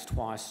moved house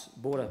twice,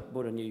 bought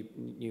a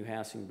new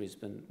house in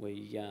Brisbane.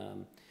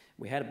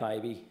 We had a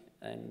baby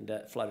and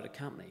floated a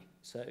company.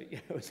 So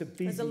it was a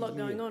busy year. There's a lot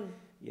going on.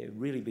 Yeah,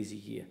 really busy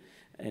year.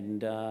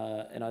 And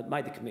I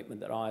made the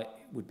commitment that I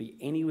would be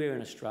anywhere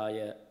in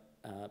Australia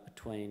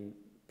between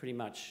pretty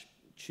much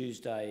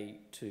Tuesday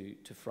to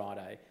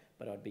Friday,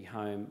 but I'd be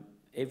home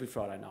every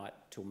Friday night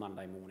till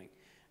Monday morning.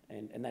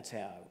 And that's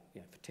how,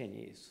 for 10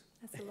 years.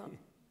 That's a lot.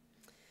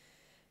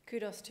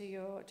 Kudos to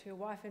your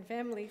wife and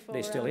family for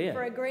they're still here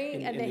for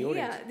agreeing, and they're the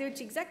here.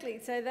 Which exactly.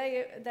 So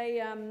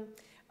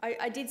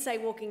I did say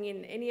walking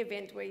in any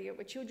event where your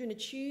children are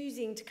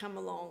choosing to come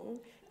along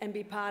and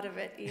be part of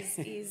it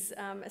is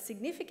a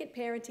significant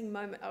parenting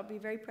moment. I'll be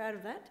very proud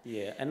of that.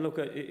 Yeah, and look,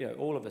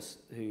 all of us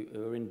who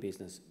are in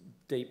business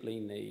deeply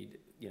need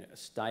a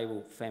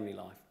stable family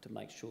life to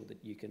make sure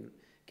that you can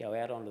go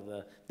out onto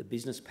the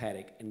business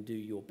paddock and do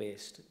your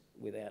best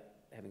without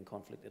having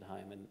conflict at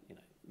home, and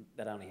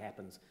that only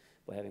happens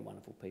by having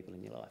wonderful people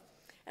in your life.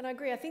 And I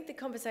agree. I think the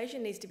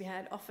conversation needs to be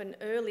had often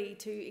early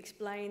to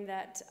explain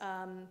that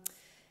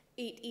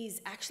it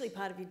is actually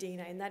part of your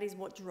DNA, and that is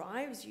what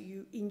drives you.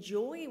 You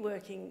enjoy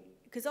working,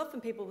 because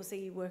often people will see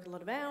you work a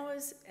lot of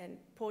hours, and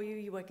poor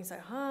you're working so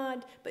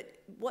hard. But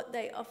what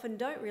they often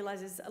don't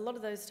realise is a lot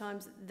of those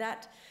times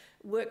that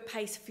work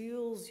pace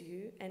fuels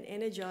you and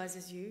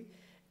energises you.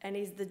 and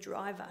is the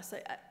driver. So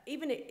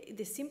even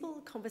the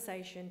simple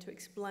conversation to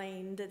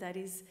explain that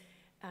is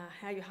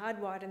how you're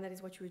hardwired and that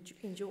is what you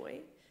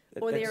enjoy,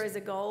 or there is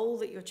a goal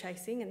that you're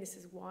chasing and this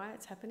is why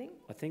it's happening.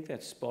 I think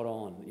that's spot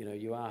on. You know,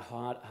 you are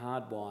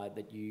hardwired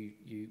that you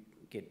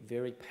get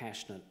very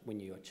passionate when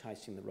you are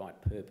chasing the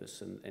right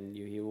purpose, and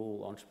you hear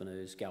all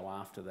entrepreneurs go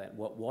after that.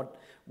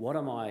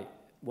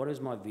 What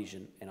is my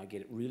vision? And I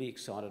get really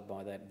excited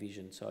by that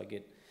vision. So I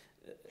get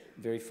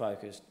very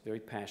focused, very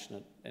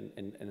passionate,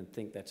 and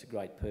think that's a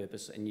great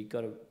purpose. And you've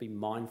got to be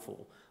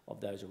mindful of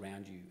those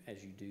around you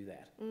as you do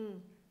that.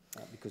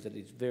 Because it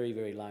is very,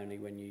 very lonely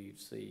when you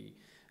see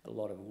a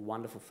lot of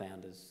wonderful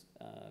founders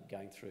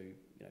going through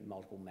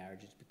multiple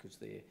marriages because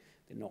they're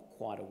not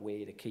quite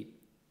aware to keep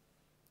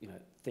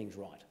things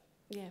right.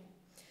 Yeah.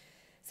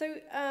 So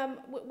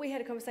we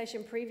had a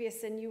conversation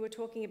previous, and you were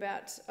talking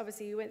about,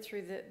 obviously you went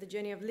through the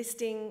journey of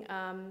listing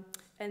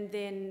and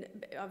then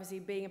obviously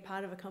being a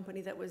part of a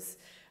company that was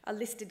a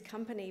listed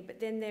company, but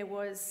then there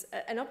was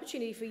an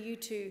opportunity for you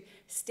to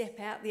step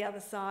out the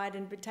other side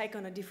and take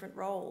on a different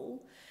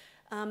role.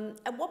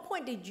 At what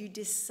point did you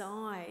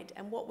decide,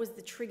 and what was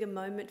the trigger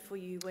moment for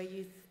you where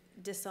you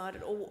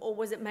decided, or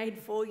was it made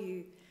for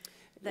you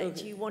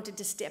that you wanted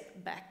to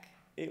step back?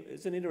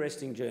 It's an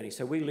interesting journey.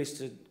 So we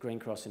listed Green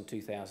Cross in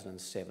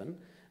 2007.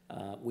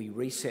 We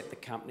reset the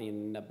company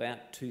in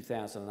about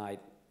 2008,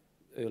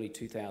 early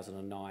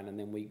 2009, and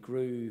then we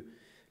grew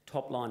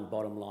top line,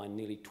 bottom line,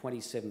 nearly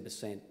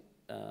 27%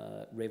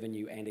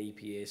 revenue and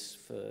EPS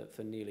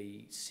for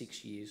nearly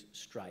 6 years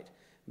straight.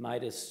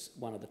 Made us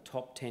one of the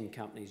top 10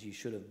 companies you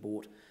should have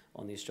bought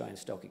on the Australian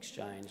Stock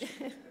Exchange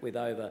with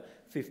over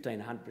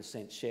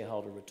 1,500%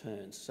 shareholder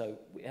returns. So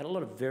we had a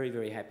lot of very,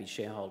 very happy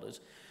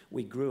shareholders.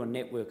 We grew a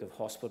network of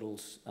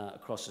hospitals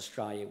across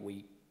Australia.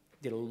 We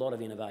did a lot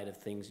of innovative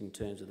things in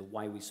terms of the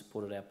way we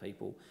supported our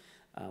people.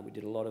 We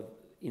did a lot of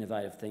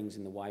innovative things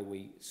in the way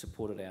we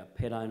supported our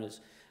pet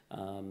owners,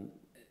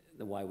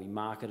 the way we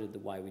marketed, the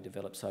way we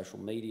developed social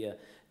media.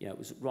 It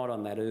was right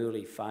on that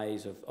early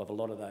phase of a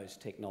lot of those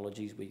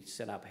technologies. We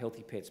set up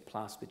Healthy Pets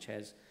Plus, which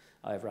has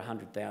over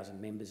 100,000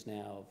 members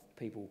now of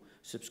people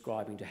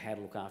subscribing to how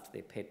to look after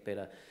their pet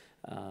better.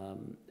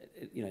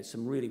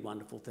 Some really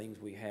wonderful things.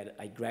 We had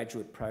a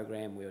graduate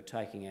program. We were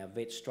taking our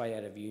vets straight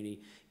out of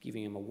uni,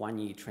 giving them a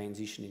 1-year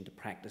transition into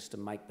practice to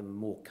make them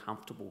more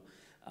comfortable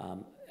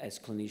as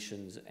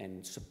clinicians,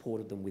 and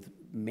supported them with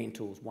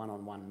mentors,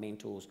 one-on-one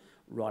mentors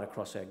right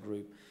across our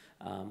group.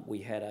 We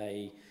had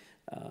an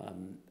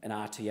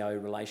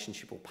RTO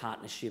relationship or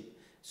partnership,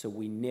 so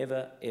we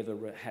never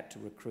ever had to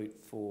recruit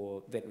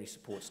for veterinary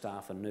support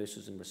staff and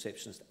nurses and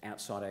receptionists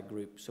outside our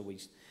group. So we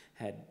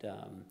had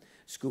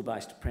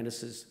school-based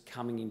apprentices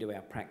coming into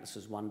our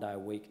practices 1 day a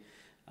week,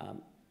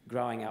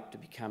 growing up to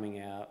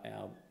becoming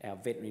our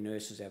veterinary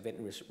nurses, our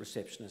veterinary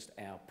receptionists,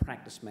 our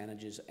practice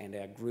managers and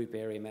our group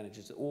area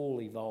managers.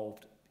 All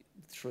evolved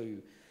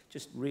through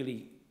just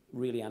really,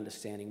 really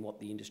understanding what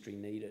the industry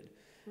needed.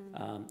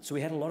 So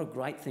we had a lot of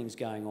great things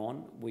going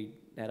on. We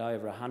had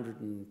over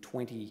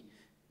 120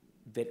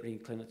 veterinary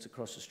clinics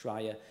across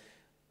Australia.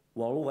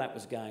 While all that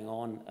was going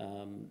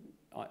on,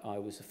 I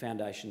was a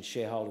foundation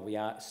shareholder. We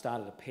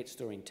started a pet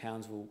store in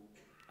Townsville,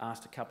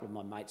 asked a couple of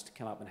my mates to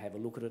come up and have a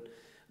look at it.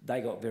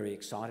 They got very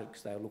excited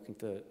because they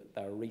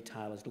were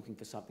retailers looking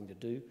for something to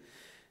do.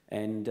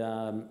 And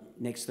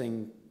next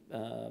thing,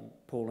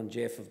 Paul and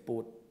Jeff have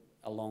bought,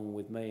 along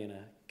with me and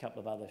a couple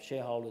of other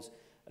shareholders,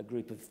 a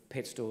group of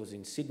pet stores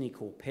in Sydney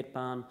called Pet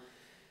Barn.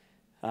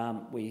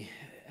 We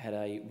had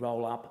a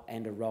roll-up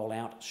and a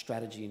roll-out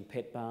strategy in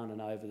Pet Barn,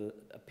 and over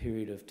a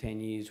period of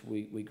 10 years,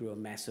 we grew a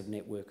massive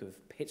network of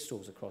pet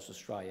stores across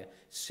Australia,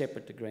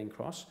 separate to Green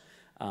Cross.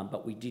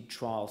 But we did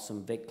trial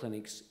some vet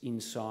clinics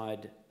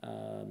inside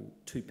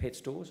 2 pet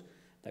stores.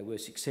 They were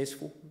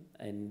successful,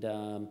 and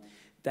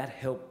that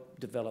helped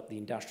develop the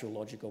industrial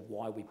logic of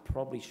why we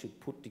probably should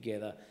put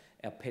together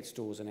our pet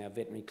stores and our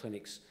veterinary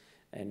clinics.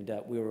 And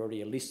we were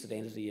already a listed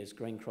entity as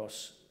Green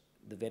Cross,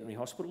 the veterinary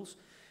hospitals,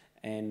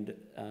 and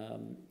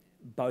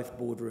both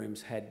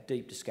boardrooms had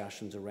deep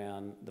discussions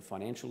around the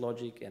financial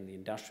logic and the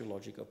industrial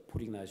logic of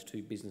putting those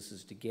 2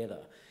 businesses together.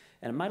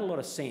 And it made a lot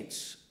of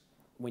sense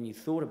when you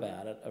thought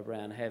about it,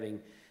 around having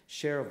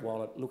share of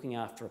wallet, looking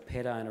after a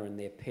pet owner and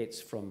their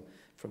pets from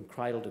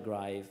cradle to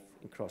grave,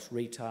 across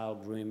retail,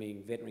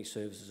 grooming, veterinary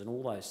services and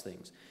all those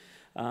things.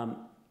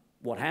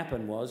 What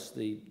happened was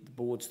the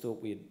boards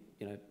thought we'd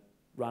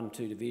run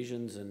 2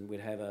 divisions and we'd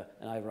have an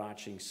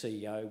overarching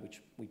CEO,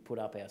 which we put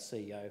up our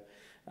CEO,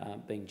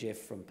 being Jeff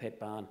from Pet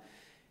Barn.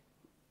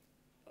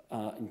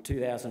 In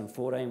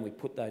 2014, we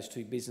put those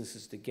 2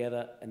 businesses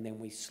together, and then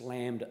we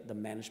slammed the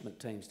management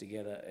teams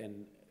together,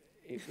 and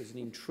it was an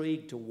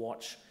intrigue to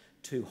watch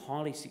 2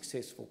 highly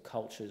successful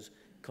cultures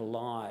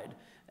collide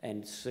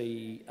and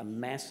see a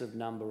massive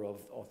number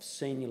of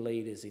senior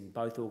leaders in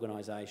both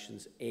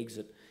organisations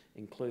exit,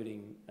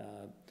 including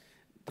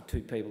the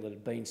 2 people that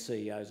had been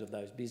CEOs of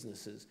those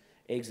businesses,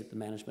 exit the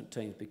management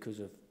teams because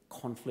of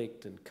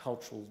conflict and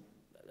cultural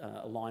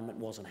alignment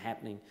wasn't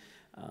happening,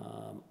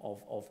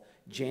 of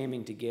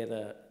jamming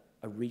together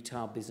a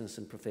retail business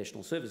and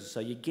professional services. So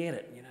you get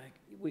it, you know.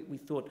 We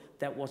thought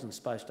that wasn't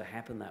supposed to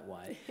happen that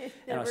way.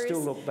 And I still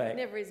look back. It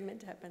never is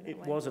meant to happen that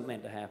way. It wasn't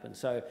meant to happen.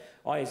 So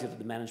I exited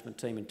the management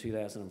team in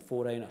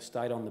 2014. I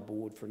stayed on the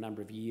board for a number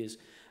of years,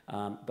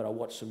 but I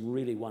watched some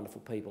really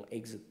wonderful people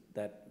exit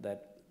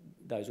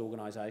those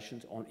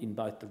organisations in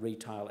both the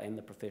retail and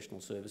the professional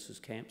services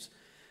camps.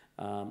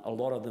 A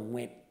lot of them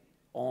went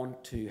on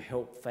to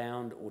help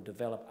found or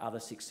develop other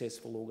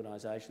successful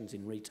organisations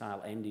in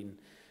retail and in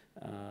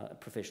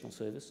professional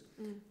service.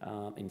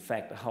 In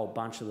fact, a whole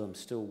bunch of them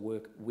still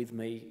work with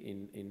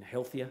me in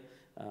Healthier,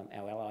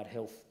 our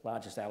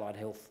largest allied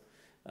health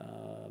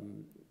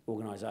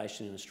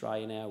organisation in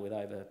Australia now, with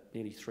over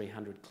nearly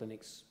 300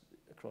 clinics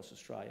across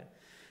Australia.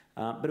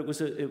 But it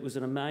was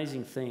an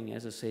amazing thing,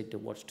 as I said, to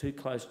watch two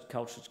close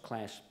cultures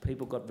clash.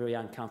 People got very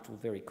uncomfortable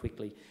very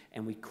quickly,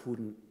 and we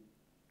couldn't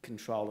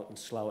control it and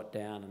slow it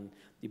down, and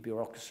the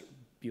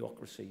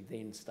bureaucracy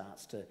then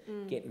starts to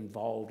get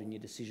involved in your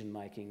decision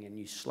making, and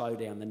you slow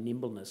down the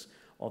nimbleness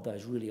of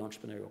those really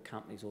entrepreneurial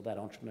companies, or that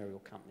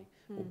entrepreneurial company,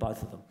 or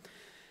both of them.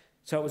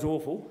 So it was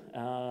awful,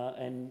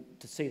 and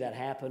to see that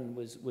happen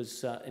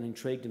was an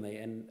intrigue to me,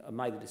 and I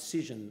made the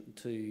decision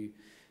to,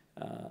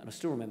 and I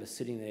still remember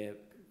sitting there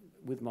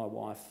with my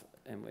wife,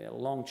 and we had a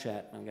long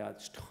chat, and I go,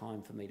 it's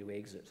time for me to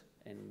exit.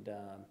 And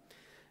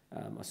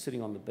I was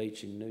sitting on the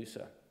beach in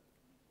Noosa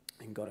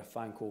and got a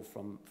phone call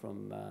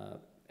from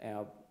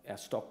our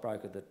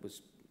stockbroker that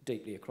was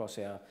deeply across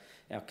our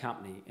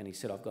company, and he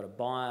said, I've got a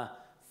buyer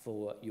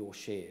for your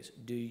shares.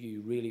 Do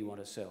you really want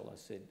to sell? I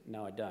said,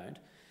 no, I don't.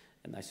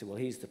 And they said, well,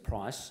 here's the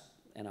price.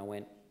 And I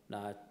went,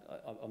 no,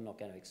 I'm not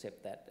going to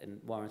accept that. And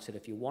Warren said,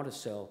 if you want to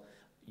sell,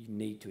 you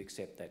need to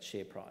accept that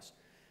share price.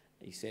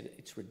 He said,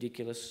 it's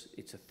ridiculous.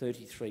 It's a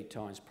 33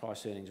 times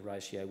price earnings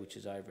ratio, which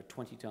is over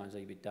 20 times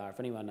EBITDA. If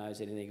anyone knows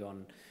anything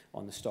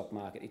on the stock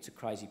market, it's a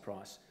crazy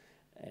price.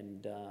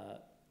 And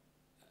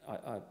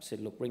I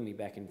said, look, ring me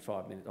back in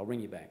 5 minutes. I'll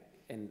ring you back.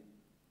 And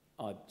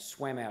I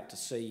swam out to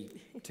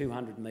sea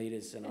 200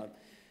 metres, and I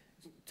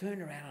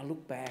turned around, I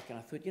looked back, and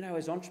I thought, you know,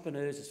 as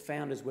entrepreneurs, as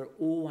founders, we're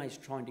always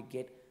trying to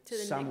get to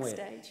the somewhere.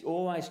 next stage.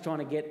 Always trying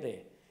to get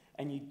there.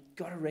 And you've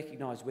got to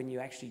recognise when you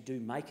actually do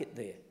make it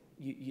there.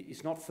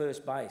 It's not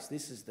first base,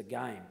 this is the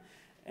game.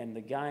 And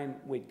the game,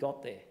 we'd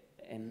got there.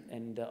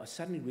 And I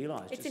suddenly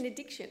realised... It's an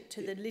addiction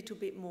to the little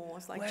bit more.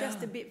 It's like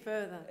just a bit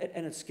further.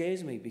 And it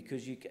scares me,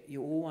 because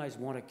you always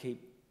want to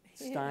keep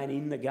staying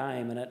in the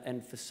game,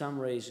 and for some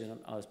reason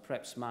I was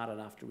perhaps smart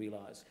enough to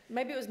realise.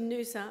 Maybe it was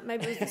Noosa,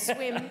 maybe it was the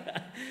swim,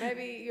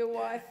 maybe your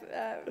wife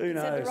said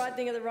the right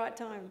thing at the right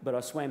time. But I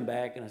swam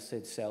back and I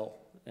said sell,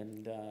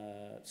 and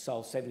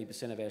sold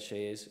 70% of our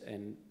shares,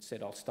 and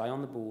said I'll stay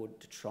on the board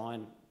to try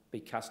and be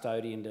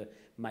custodian to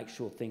make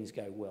sure things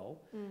go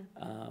well.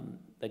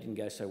 They didn't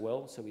go so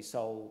well, so we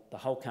sold the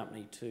whole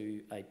company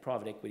to a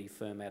private equity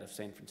firm out of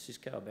San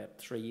Francisco about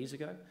 3 years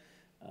ago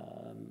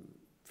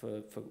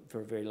for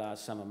a very large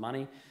sum of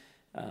money.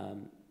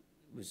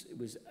 It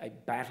was a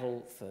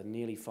battle for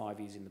nearly 5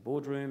 years in the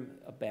boardroom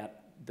about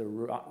the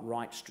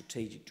right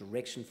strategic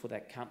direction for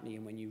that company,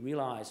 and when you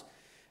realise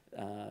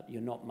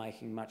you're not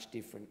making much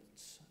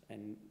difference,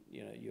 and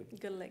you know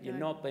you're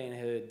not being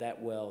heard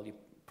that well, you're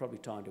probably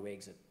time to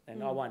exit.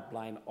 And I won't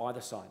blame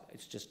either side.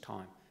 It's just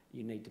time.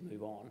 You need to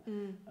move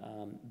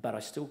on. But I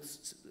still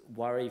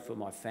worry for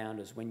my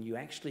founders, when you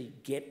actually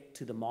get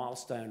to the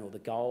milestone or the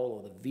goal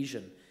or the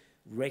vision,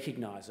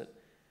 recognise it,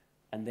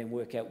 and then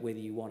work out whether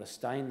you want to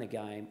stay in the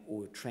game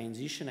or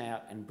transition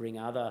out and bring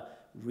other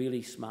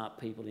really smart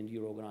people into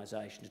your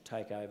organisation to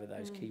take over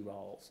those key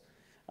roles.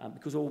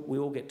 Because we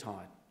all get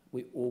tired.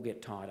 We all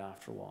get tired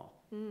after a while.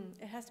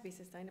 It has to be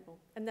sustainable.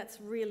 And that's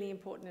really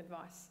important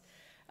advice.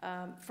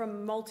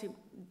 From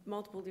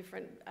multiple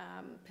different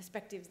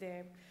perspectives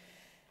there.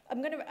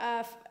 I'm going to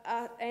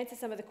answer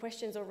some of the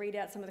questions, or read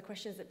out some of the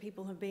questions that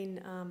people have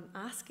been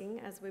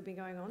asking as we've been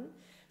going on.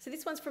 So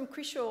this one's from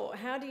Krishaw.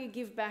 How do you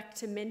give back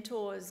to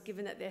mentors,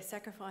 given that they're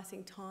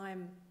sacrificing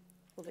time,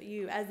 or that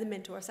you as the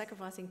mentor are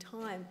sacrificing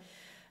time?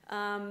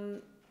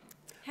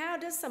 How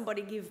does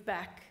somebody give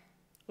back?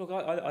 Look,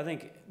 I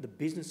think the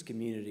business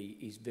community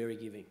is very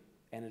giving,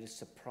 and it is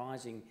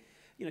surprising.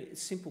 You know,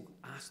 it's simple,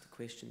 ask the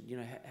question, you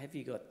know, have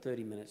you got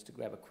 30 minutes to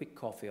grab a quick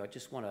coffee? I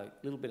just want a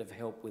little bit of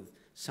help with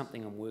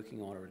something I'm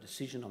working on, or a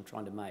decision I'm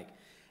trying to make.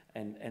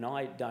 And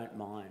I don't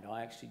mind.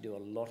 I actually do a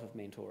lot of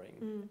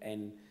mentoring,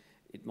 and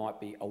it might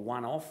be a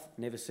one-off,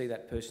 never see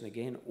that person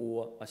again,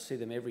 or I see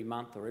them every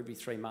month or every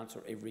 3 months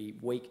or every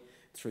week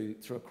through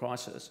a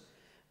crisis,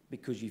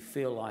 because you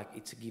feel like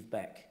it's a give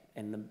back.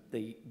 And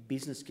the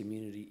business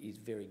community is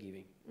very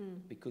giving,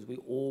 because we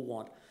all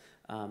want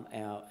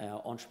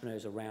our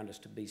entrepreneurs around us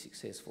to be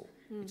successful.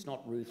 It's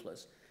not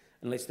ruthless,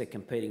 unless they're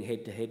competing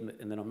head to head,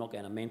 and then I'm not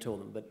going to mentor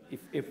them. But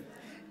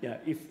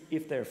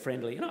if they're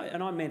friendly,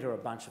 and I mentor a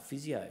bunch of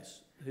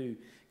physios who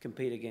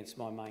compete against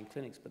my main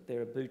clinics, but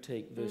they're a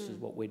boutique versus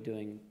what we're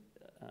doing.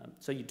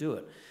 So you do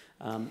it,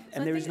 and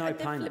there is no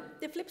payment.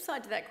 The flip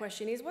side to that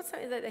question is, what's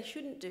something that they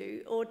shouldn't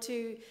do, or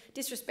to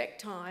disrespect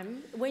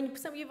time? When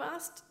you've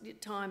asked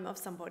time of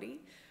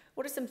somebody,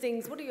 What are some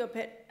things, what are your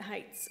pet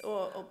hates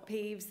or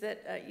peeves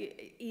that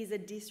is a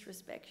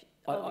disrespect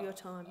of your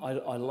time?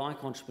 I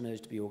like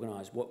entrepreneurs to be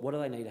organised. What do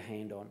they need a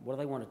hand on? What do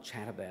they want to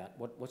chat about?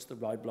 What's the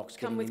roadblocks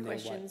getting in their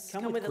way?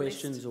 Come with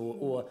questions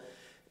or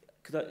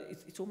because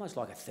it's almost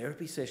like a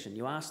therapy session.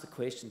 You ask the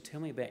question, tell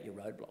me about your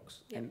roadblocks.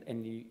 Yep.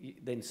 And you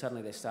then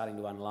suddenly they're starting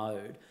to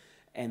unload,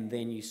 and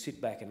then you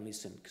sit back and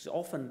listen. Because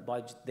often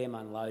by them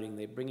unloading,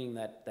 they're bringing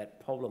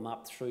that problem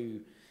up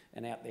through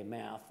and out their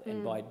mouth,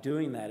 and by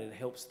doing that, it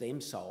helps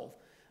them solve.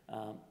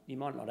 You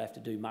might not have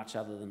to do much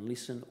other than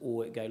listen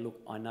or go,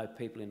 look, I know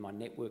people in my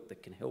network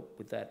that can help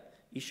with that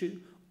issue,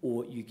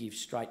 or you give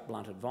straight,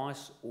 blunt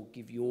advice or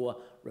give your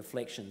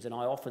reflections. And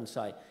I often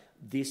say,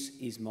 this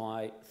is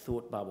my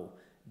thought bubble.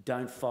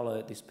 Don't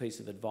follow this piece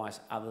of advice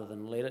other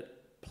than let it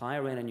play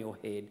around in your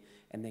head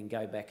and then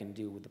go back and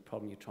deal with the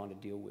problem you're trying to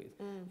deal with.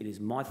 It is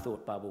my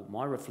thought bubble,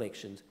 my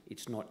reflections.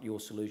 It's not your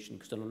solution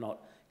because I'm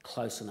not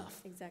close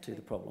enough to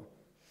the problem.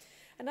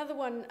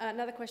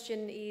 Another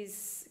question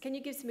is, can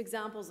you give some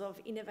examples of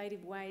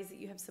innovative ways that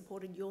you have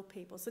supported your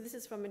people? So this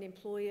is from an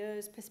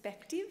employer's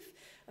perspective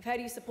of how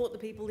do you support the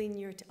people in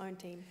your own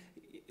team?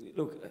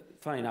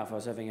 Look, funny enough, I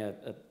was having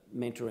a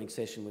mentoring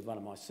session with one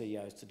of my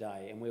CEOs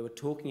today, and we were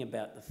talking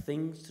about the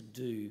things to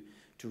do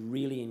to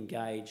really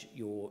engage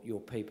your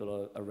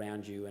people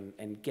around you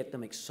and get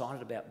them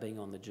excited about being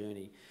on the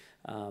journey.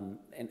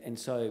 And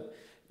so,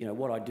 you know,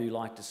 what I do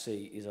like to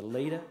see is a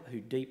leader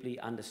who deeply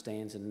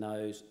understands and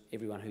knows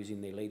everyone who's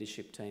in their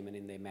leadership team and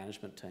in their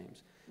management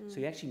teams. So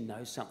you actually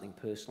know something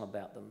personal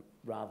about them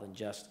rather than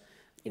just...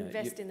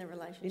 Invest in the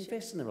relationship.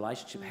 Invest in the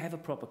relationship, have a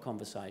proper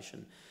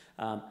conversation.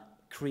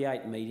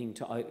 Create meeting.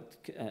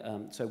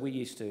 So we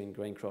used to, in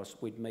Green Cross,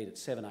 we'd meet at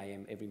 7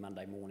 a.m. every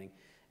Monday morning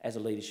as a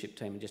leadership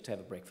team and just have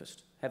a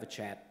breakfast, have a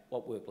chat,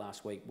 what worked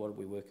last week, what are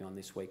we working on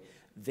this week.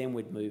 Then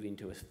we'd move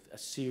into a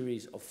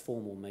series of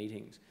formal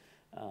meetings.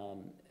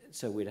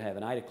 So we'd have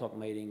an 8 o'clock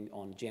meeting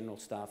on general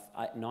stuff,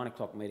 9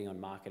 o'clock meeting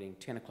on marketing,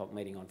 10 o'clock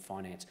meeting on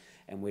finance,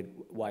 and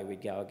away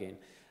we'd go again.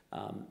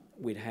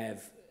 We'd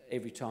have,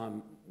 every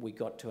time we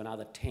got to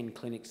another 10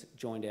 clinics that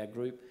joined our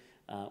group,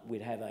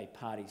 we'd have a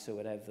party. So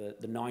we'd have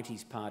the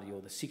 90s party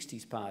or the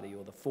 60s party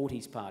or the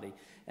 40s party,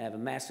 and have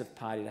a massive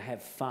party to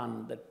have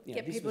fun. That, you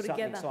know, this was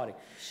something exciting.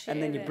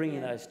 And then you bring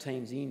those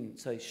teams in,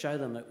 so show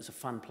them it was a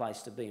fun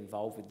place to be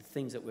involved with, the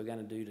things that we're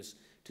going to do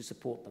to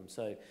support them.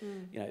 So,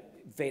 you know,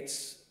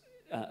 vets,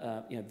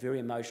 you know, very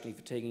emotionally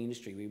fatiguing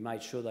industry. We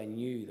made sure they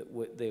knew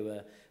that there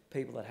were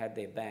people that had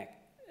their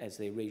back as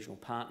their regional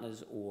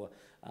partners, or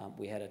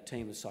we had a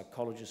team of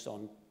psychologists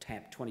on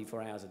tap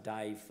 24 hours a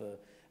day for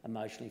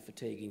emotionally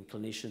fatiguing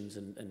clinicians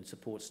and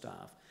support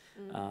staff.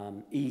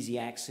 Easy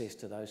access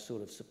to those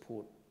sort of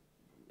support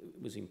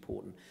was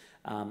important.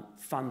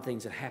 Fun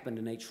things that happened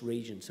in each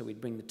region, so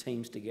we'd bring the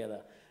teams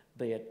together,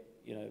 be it,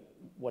 you know,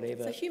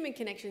 whatever. So human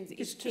connections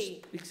is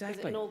key.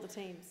 Exactly. In all the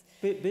teams.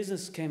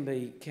 Business can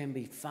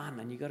be fun,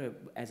 and you've got to,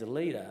 as a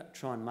leader,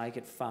 try and make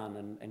it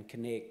fun and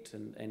connect,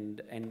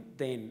 and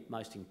then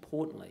most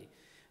importantly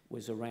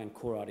was around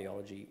core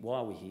ideology. Why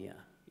are we here?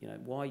 You know,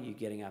 why are you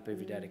getting up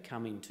every day to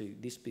come into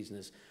this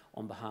business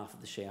on behalf of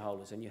the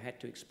shareholders? And you had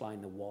to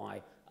explain the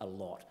why a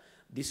lot.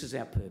 This is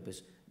our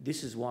purpose.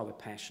 This is why we're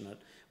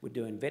passionate. We're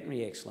doing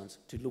veterinary excellence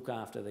to look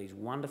after these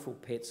wonderful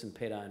pets and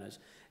pet owners,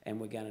 and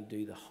we're going to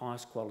do the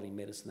highest quality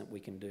medicine that we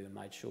can do and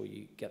make sure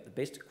you get the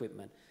best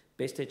equipment,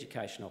 best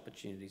education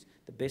opportunities,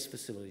 the best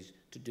facilities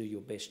to do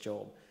your best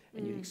job.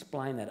 And you'd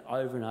explain that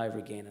over and over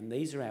again. And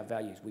these are our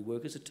values. We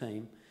work as a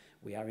team.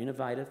 We are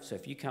innovative, so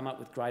if you come up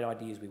with great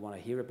ideas, we want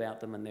to hear about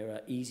them, and there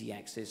are easy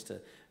access to,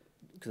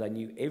 because they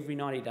knew every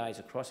 90 days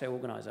across our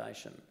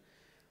organisation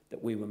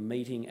that we were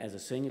meeting as a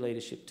senior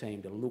leadership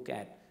team to look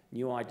at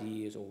new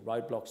ideas or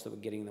roadblocks that were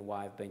getting in the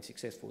way of being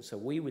successful. So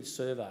we would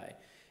survey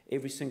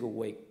every single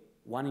week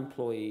one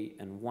employee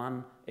and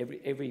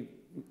every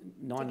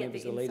 9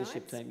 members of the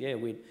leadership team. Yeah,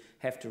 we'd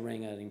have to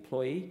ring an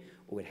employee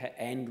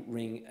and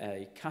ring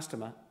a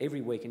customer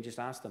every week and just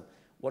ask them,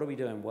 what are we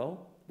doing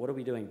well? What are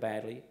we doing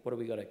badly? What have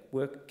we got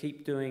to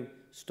keep doing,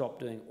 stop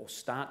doing, or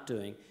start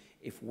doing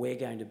if we're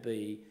going to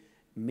be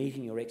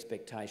meeting your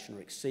expectation or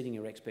exceeding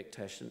your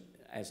expectation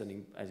as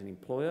an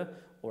employer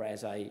or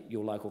as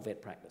your local vet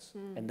practice?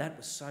 And that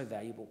was so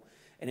valuable.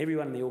 And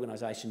everyone in the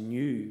organisation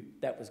knew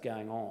that was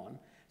going on,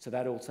 so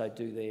they'd also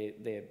do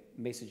their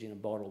message in a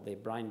bottle, their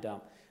brain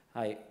dump.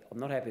 Hey, I'm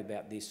not happy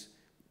about this.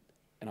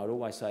 And I'd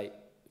always say,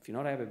 if you're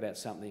not happy about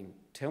something,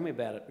 tell me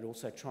about it, but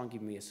also try and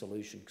give me a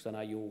solution, because I know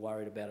you're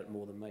worried about it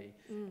more than me.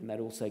 And that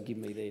also give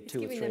me their 2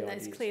 or 3 ideas. Giving them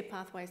those clear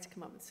pathways to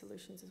come up with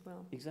solutions as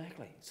well.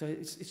 Exactly. So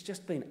it's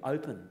just been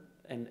open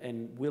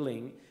and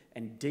willing,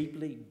 and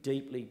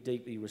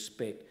deeply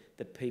respect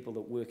the people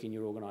that work in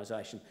your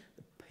organisation,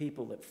 the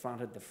people that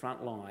fronted the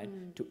front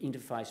line to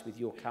interface with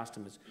your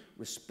customers.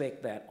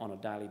 Respect that on a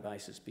daily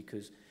basis,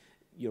 because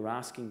you're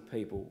asking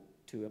people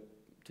to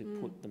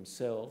put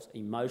themselves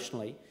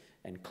emotionally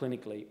and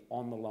clinically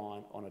on the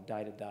line on a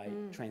day-to-day,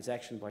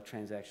 transaction by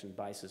transaction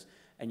basis,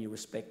 and you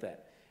respect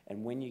that.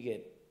 And when you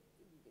get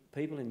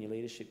people in your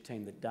leadership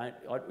team that don't...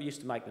 I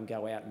used to make them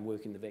go out and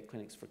work in the vet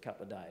clinics for a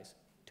couple of days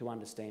to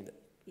understand it.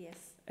 Yes.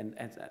 And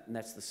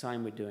that's the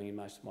same we're doing in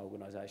most of my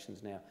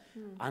organisations now.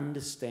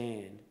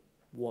 Understand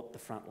what the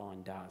front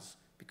line does,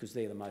 because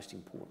they're the most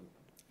important.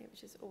 Yeah,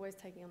 which is always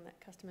taking on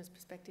that customer's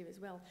perspective as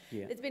well.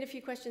 Yeah. There's been a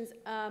few questions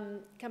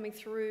coming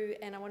through,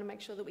 and I want to make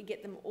sure that we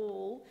get them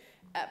all.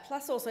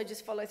 Plus also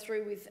just follow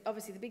through with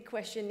obviously the big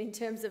question in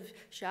terms of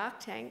Shark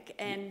Tank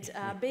and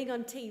being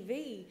on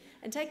TV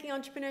and taking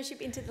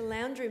entrepreneurship into the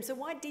lounge room. So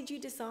why did you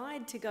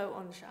decide to go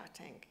on Shark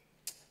Tank?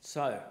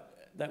 So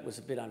that was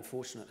a bit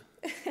unfortunate.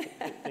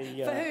 For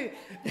who?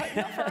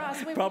 Not for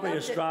us. We probably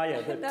loved Australia.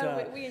 It. But,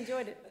 no, we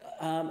enjoyed it.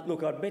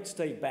 Look, I'd met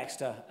Steve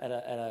Baxter at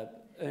a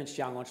Ernst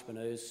Young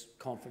Entrepreneurs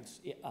Conference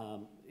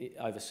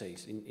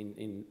overseas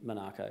in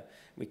Monaco.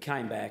 We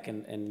came back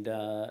and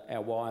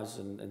our wives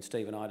and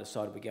Steve and I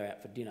decided we'd go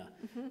out for dinner.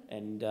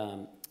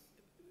 And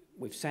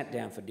we've sat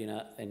down for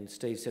dinner and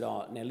Steve said,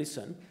 oh, now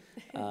listen,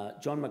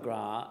 John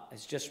McGrath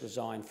has just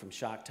resigned from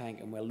Shark Tank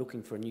and we're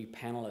looking for a new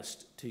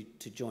panellist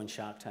to join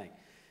Shark Tank.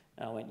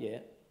 And I went, yeah.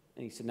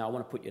 And he said, no, I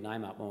want to put your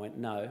name up. And I went,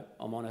 no,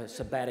 I'm on a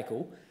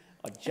sabbatical.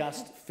 I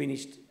just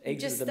finished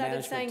exited the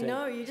management team. You just started saying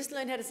no. You just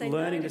learned how to say no.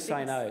 Learning to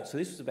say no. So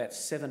this was about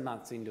 7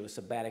 months into a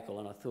sabbatical,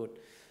 and I thought,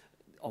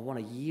 I want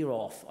a year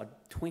off.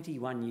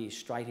 21 years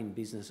straight in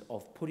business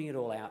of putting it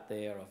all out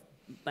there, of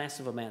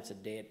massive amounts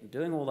of debt, and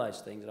doing all those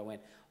things. And I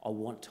went, I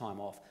want time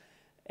off.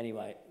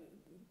 Anyway,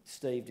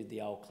 Steve did the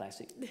old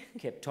classic,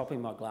 kept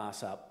topping my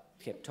glass up,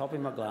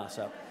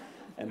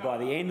 and by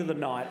the end of the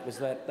night it was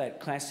that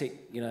classic,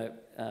 you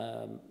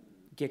know,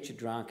 get you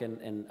drunk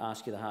and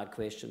ask you the hard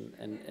question.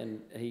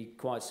 And he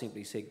quite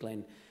simply said,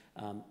 Glenn,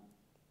 I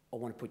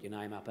want to put your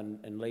name up.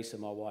 And Lisa,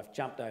 my wife,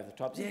 jumped over the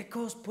top. Said, yeah, of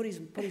course, put his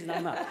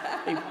name up.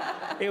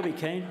 He'll be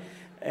keen.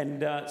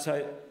 And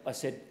so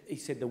he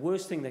said, the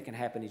worst thing that can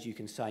happen is you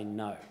can say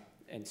no.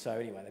 And so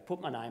anyway, they put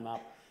my name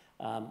up.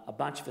 A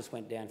bunch of us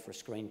went down for a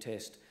screen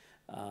test.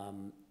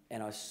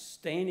 And I was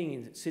sitting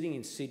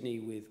in Sydney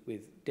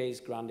with Des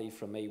Grundy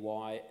from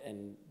EY.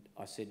 And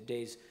I said,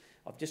 Des,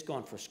 I've just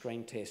gone for a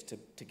screen test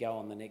to go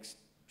on the next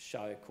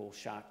show called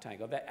Shark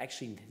Tank. I've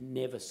actually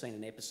never seen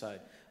an episode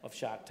of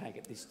Shark Tank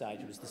at this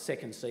stage. It was the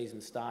second season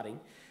starting.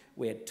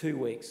 We had 2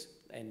 weeks,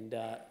 and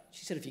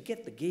she said, if you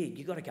get the gig,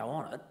 you've got to go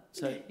on it.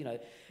 So, you know,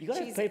 you've got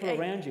to have people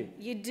around you.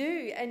 You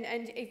do, and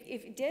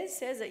if Des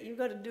says it, you've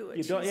got to do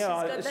it.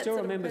 I still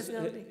remember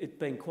it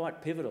being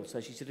quite pivotal.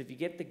 So she said, if you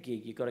get the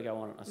gig, you've got to go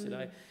on it. I said,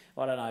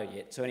 I don't know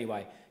yet. So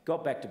anyway,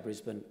 got back to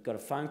Brisbane, got a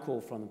phone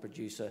call from the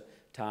producer,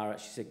 Tara.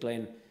 She said,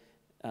 Glenn,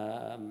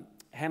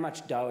 how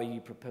much dough are you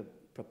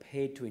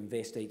prepared to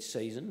invest each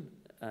season?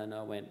 And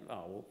I went,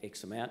 oh, well,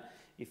 X amount.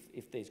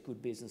 If there's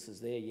good businesses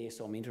there, yes,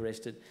 I'm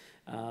interested.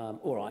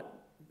 All right,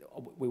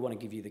 we want to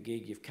give you the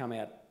gig. You've come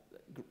out,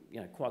 you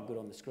know, quite good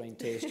on the screen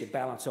test. You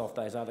balance off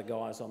those other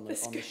guys on the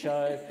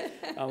show.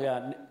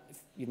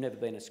 You've never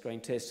been a screen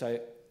test, so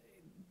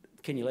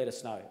can you let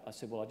us know? I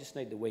said, well, I just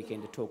need the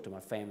weekend to talk to my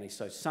family.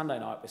 So Sunday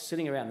night, we're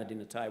sitting around the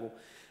dinner table,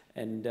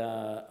 and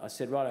I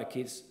said, righto,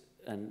 kids.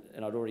 And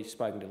I'd already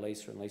spoken to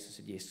Lisa, and Lisa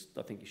said, yes,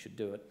 I think you should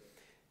do it.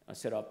 I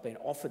said, I've been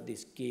offered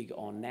this gig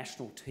on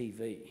national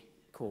TV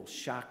called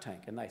Shark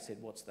Tank. And they said,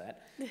 what's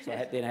that? So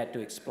I then had to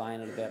explain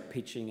it about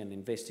pitching and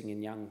investing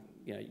in young,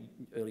 you know,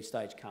 early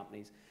stage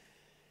companies.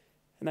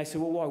 And they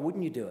said, well, why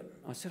wouldn't you do it?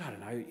 I said, I don't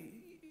know.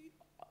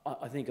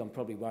 I think I'm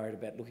probably worried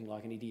about looking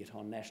like an idiot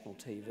on national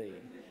TV.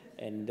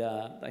 And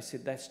they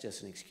said, that's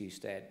just an excuse,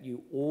 Dad.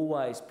 You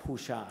always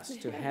push us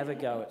to have a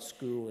go at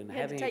school and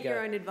having a go. Take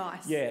your own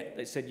advice. Yeah,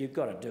 they said, you've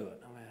got to do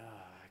it. I went,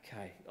 oh,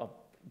 okay. I've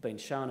been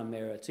shown a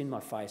mirror. It's in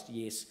my face.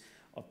 Yes,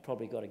 I've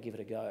probably got to give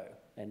it a go.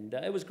 And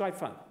it was great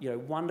fun. You know,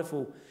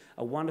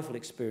 a wonderful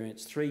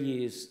experience. 3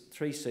 years,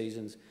 3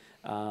 seasons.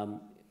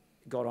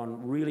 Got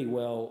on really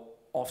well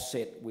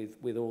offset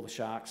with all the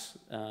sharks.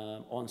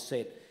 On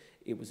set,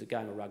 it was a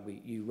game of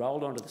rugby. You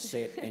rolled onto the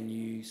set and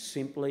you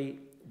simply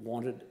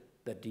wanted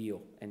the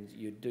deal, and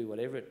you'd do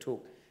whatever it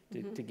took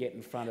to get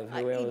in front of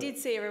whoever. You did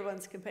see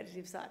everyone's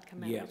competitive side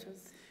come out,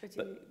 which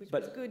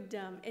was good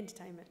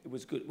entertainment. It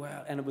was good.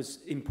 Well, and it was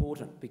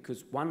important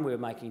because, one, we were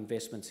making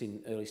investments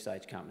in early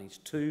stage companies.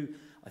 2,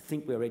 I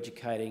think we're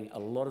educating a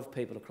lot of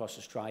people across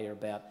Australia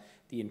about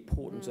the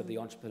importance of the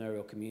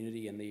entrepreneurial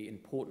community and the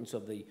importance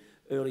of the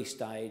early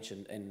stage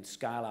and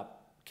scale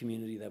up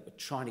community that we're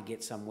trying to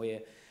get somewhere.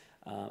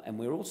 And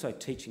we're also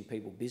teaching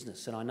people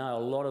business. And I know a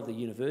lot of the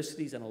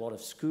universities and a lot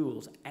of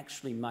schools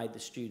actually made the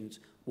students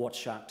watch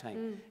Shark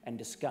Tank and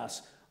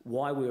discuss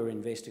why we were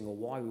investing or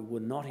why we were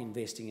not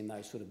investing in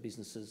those sort of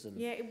businesses. And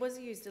yeah, it was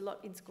used a lot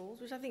in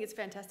schools, which I think is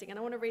fantastic. And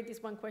I want to read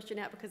this one question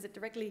out because it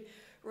directly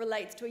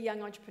relates to a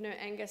young entrepreneur,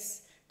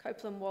 Angus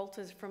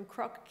Copeland-Walters from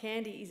Croc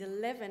Candy. He's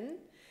 11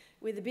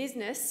 with a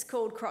business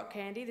called Croc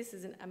Candy. This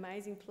is an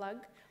amazing plug.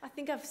 I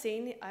think I've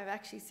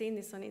actually seen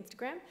this on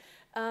Instagram.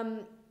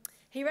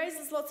 He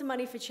raises lots of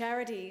money for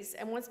charities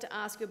and wants to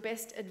ask your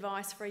best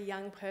advice for a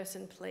young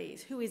person,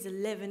 please, who is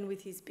 11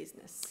 with his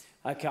business.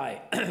 Okay,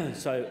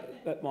 so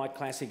my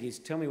classic is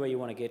tell me where you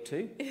want to get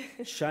to,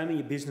 show me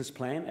your business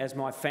plan. As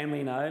my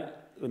family know,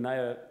 when they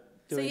are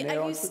doing So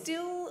their are you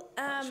still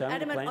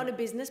adamant on a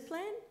business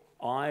plan?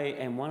 I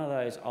am one of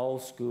those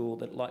old school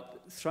that like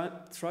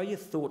throw your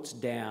thoughts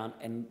down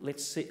and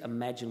let's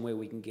imagine where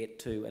we can get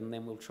to, and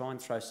then we'll try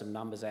and throw some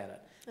numbers at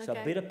it. So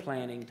a bit of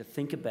planning to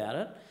think about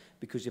it,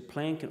 because your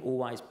plan can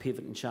always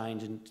pivot and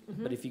change.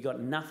 But if you've got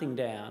nothing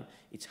down,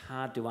 it's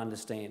hard to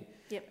understand.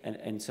 Yep.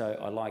 And so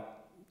I like,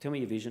 tell me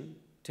your vision,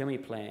 tell me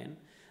your plan,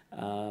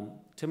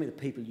 tell me the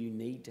people you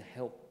need to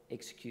help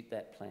execute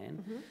that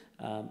plan.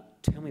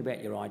 Tell me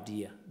about your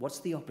idea. What's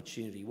the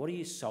opportunity? What are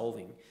you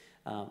solving?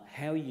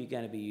 How are you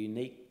going to be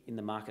unique in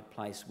the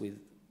marketplace with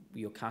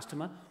your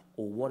customer,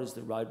 or what is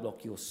the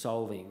roadblock you're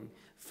solving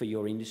for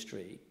your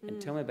industry? And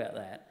tell me about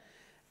that.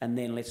 And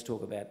then let's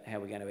talk about how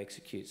we're going to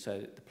execute.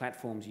 So the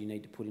platforms you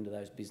need to put into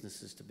those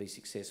businesses to be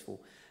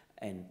successful,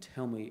 and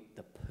tell me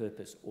the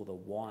purpose or the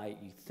why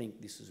you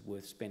think this is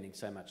worth spending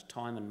so much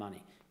time and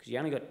money. Because you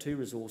only got two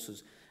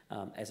resources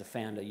as a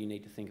founder you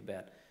need to think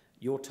about: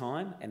 your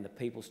time and the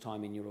people's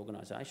time in your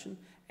organisation,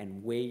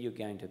 and where you're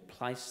going to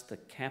place the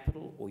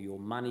capital or your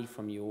money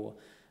from your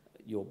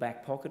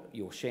back pocket,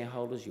 your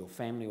shareholders, your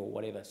family or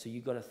whatever. So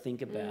you've got to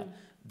think about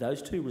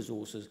those two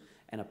resources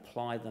and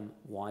apply them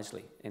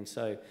wisely. And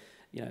so,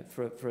 you know,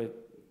 for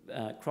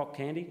Croc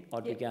Candy,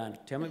 I'd be going,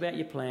 tell me about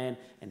your plan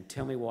and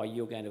tell me why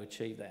you're going to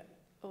achieve that.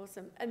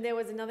 Awesome. And there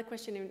was another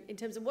question in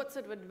terms of what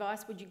sort of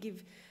advice would you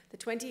give the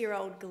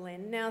 20-year-old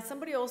Glen? Now,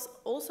 somebody else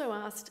also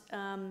asked,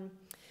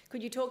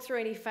 could you talk through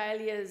any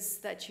failures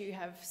that you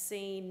have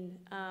seen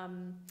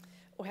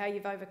or how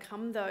you've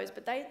overcome those?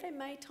 But they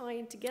may tie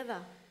in together.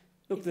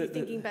 Look, if you're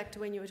thinking back to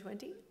when you were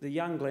 20. The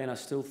young Glen, I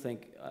still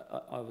think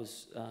I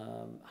was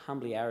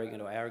humbly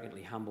arrogant, or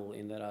arrogantly humble,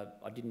 in that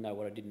I didn't know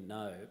what I didn't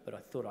know, but I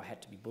thought I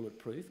had to be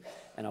bulletproof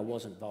and I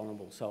wasn't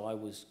vulnerable. So I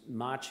was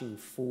marching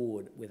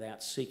forward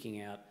without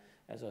seeking out,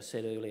 as I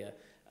said earlier,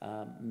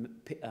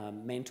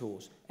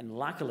 mentors. And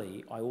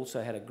luckily, I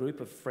also had a group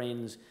of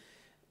friends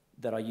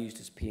that I used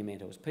as peer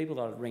mentors, people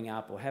that I'd ring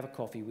up or have a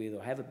coffee with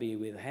or have a beer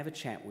with or have a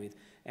chat with,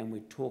 and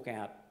we'd talk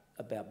out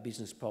about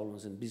business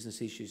problems and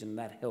business issues, and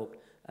that helped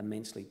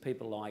immensely.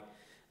 People like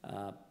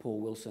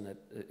Paul Wilson,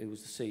 who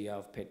was the CEO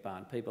of Pet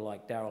Barn, people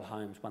like Daryl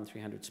Holmes,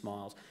 1300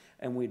 Smiles,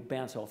 and we'd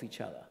bounce off each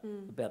other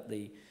about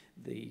the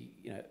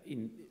you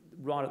know,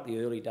 right at the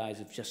early days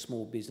of just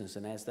small business,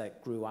 and as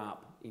that grew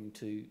up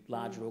into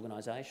larger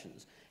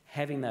organisations,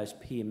 having those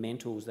peer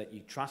mentors that you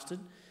trusted.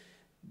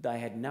 They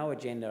had no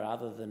agenda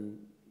other than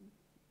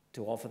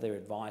to offer their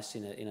advice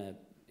in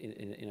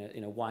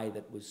a way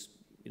that was,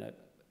 you know,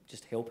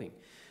 just helping.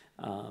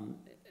 And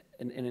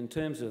in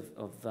terms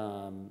of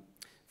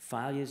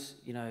failures,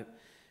 you know,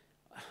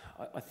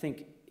 I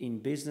think in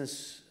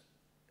business,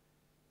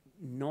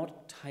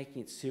 not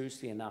taking it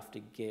seriously enough to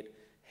get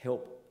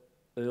help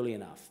early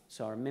enough.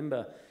 So I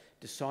remember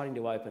deciding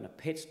to open a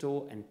pet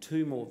store and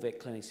 2 more vet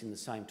clinics in the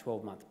same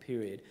 12-month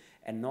period,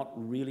 and not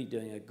really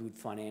doing a good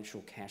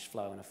financial cash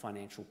flow and a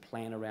financial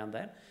plan around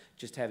that.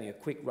 Just having a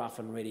quick rough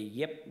and ready,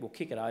 yep, we'll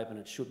kick it open,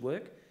 it should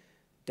work,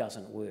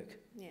 doesn't work.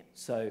 Yeah.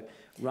 So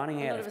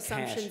running out of cash... A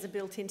lot of assumptions are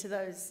built into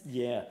those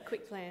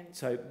quick plans.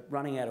 So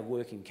running out of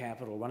working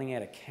capital, running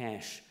out of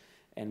cash,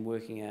 and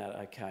working out,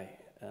 okay,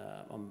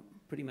 I'm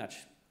pretty much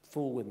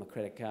full with my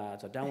credit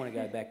cards, I don't want to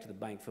go back to the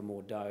bank for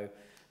more dough,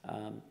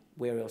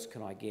 where else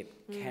can I get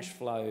cash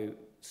flow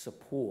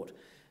support?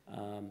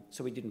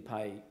 So we didn't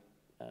pay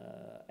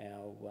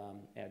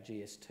our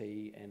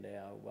GST and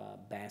our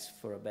BAS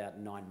for about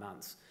 9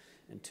 months,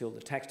 until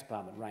the tax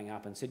department rang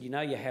up and said, you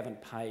know, you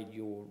haven't paid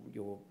your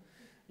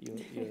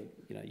you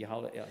know, your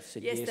whole... I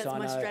said, yes, that's I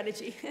my know.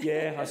 strategy.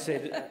 Yeah, I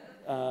said,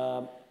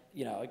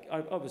 you know,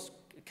 I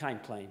came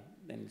clean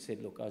and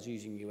said, look, I was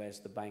using you as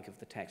the bank of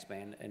the tax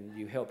man, and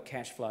you helped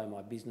cash flow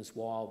my business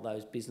while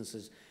those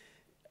businesses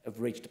have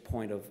reached a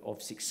point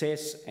of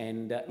success,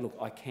 and look,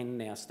 I can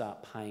now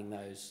start paying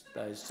those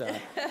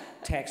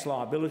tax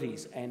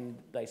liabilities. And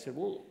they said,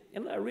 well,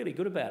 and they're really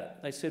good about it.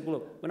 They said, well,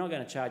 look, we're not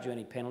going to charge you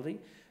any penalty.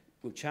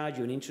 We'll charge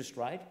you an interest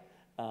rate.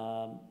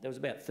 That was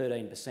about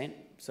 13%,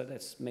 so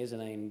that's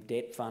mezzanine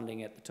debt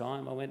funding at the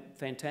time. I went,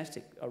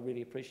 fantastic, I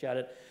really appreciate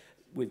it.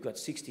 We've got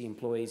 60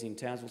 employees in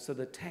Townsville, so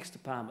the tax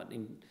department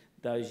in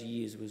those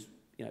years was,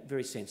 you know,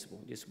 very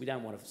sensible. Just, we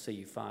don't want to see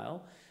you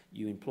fail.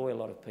 You employ a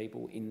lot of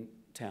people in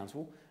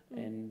Townsville,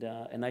 and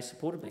they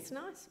supported me. That's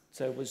nice.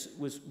 So it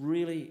was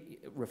really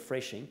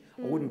refreshing.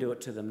 I wouldn't do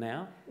it to them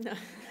now. No,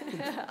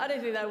 I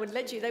don't think they would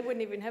let you. They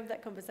wouldn't even have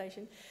that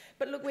conversation.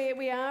 But look,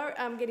 we are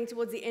getting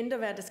towards the end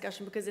of our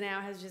discussion, because an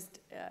hour has just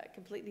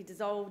completely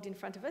dissolved in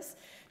front of us.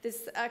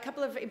 There's a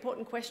couple of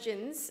important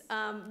questions.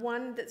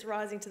 One that's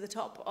rising to the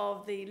top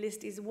of the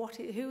list is,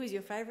 who is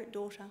your favourite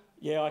daughter?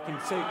 Yeah, I can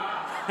see.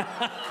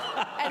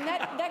 And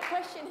that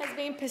question has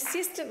been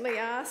persistently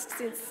asked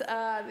since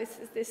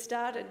this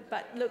started.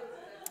 But look...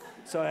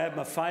 So I have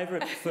my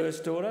favourite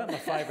first daughter, my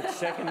favourite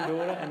second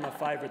daughter, and my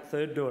favourite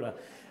third daughter.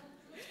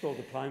 It's called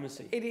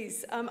diplomacy. It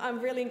is. I'm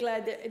really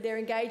glad that they're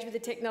engaged with the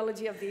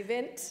technology of the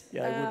event.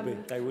 Yeah,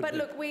 they would be. But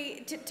look,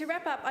 to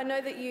wrap up, I know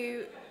that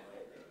you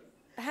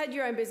had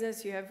your own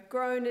business, you have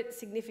grown it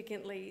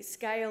significantly,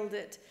 scaled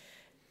it.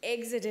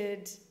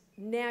 exited,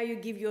 now you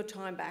give your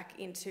time back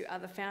into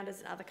other founders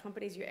and other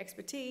companies, your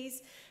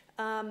expertise.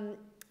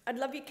 I'd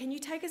love you, can you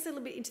take us a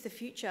little bit into the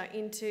future,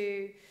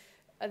 into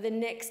the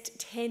next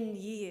 10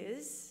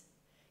 years,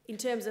 in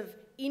terms of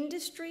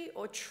industry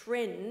or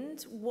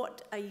trend?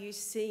 What are you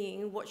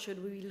seeing? What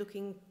should we be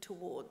looking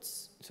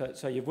towards?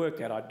 So you've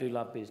worked out I do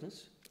love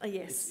business.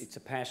 Yes. It's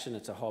a passion,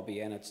 it's a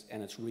hobby, and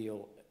it's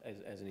real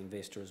as an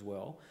investor as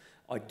well.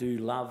 I do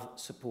love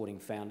supporting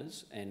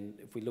founders, and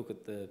if we look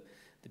at the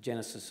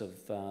genesis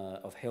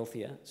of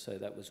Healthier, so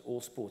that was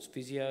All Sports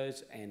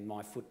Physios and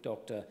My Foot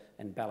Doctor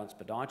and Balance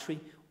Podiatry,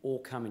 all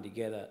coming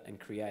together and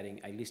creating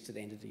a listed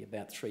entity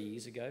about 3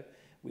 years ago.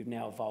 We've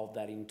now evolved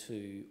that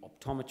into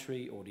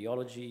optometry,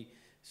 audiology,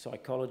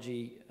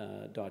 psychology,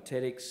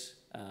 dietetics,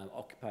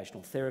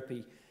 occupational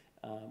therapy.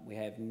 We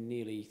have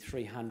nearly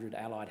 300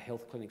 allied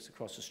health clinics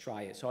across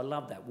Australia. So I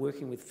love that,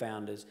 working with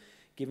founders,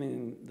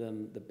 giving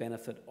them the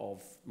benefit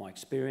of my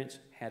experience,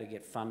 how to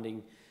get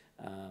funding,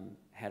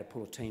 how to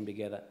pull a team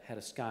together, how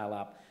to scale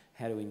up,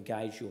 how to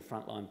engage your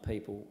frontline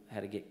people,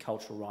 how to get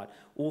culture right.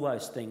 All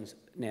those things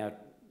now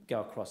go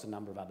across a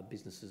number of other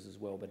businesses as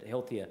well. But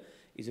Healthier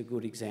is a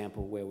good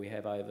example where we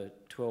have over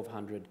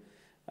 1,200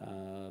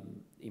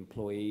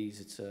 employees.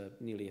 It's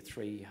nearly a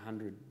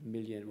 300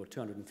 million or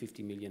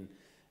 250 million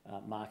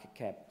market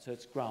cap. So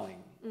it's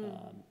growing.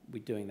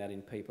 We're doing that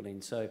in people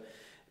in. So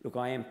look,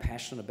 I am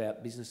passionate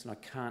about business, and I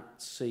can't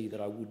see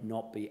that I would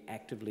not be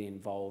actively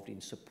involved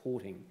in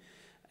supporting.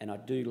 And I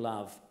do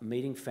love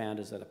meeting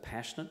founders that are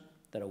passionate,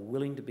 that are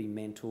willing to be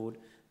mentored,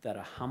 that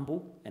are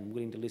humble and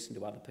willing to listen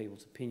to other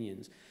people's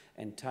opinions,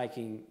 and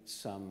taking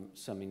some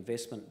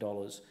investment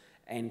dollars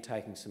and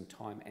taking some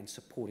time and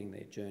supporting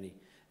their journey.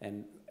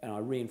 And I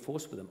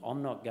reinforce with them,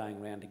 I'm not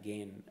going around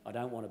again. I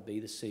don't want to be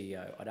the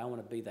CEO. I don't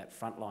want to be that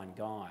frontline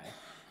guy,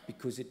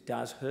 because it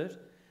does hurt.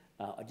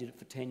 I did it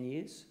for 10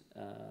 years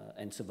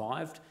and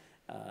survived,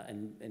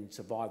 and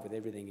survived with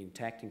everything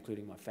intact,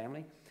 including my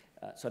family.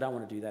 So I don't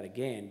want to do that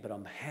again, but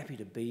I'm happy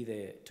to be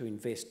there to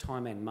invest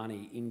time and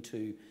money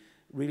into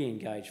really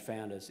engage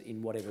founders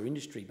in whatever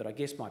industry. But I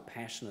guess my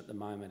passion at the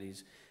moment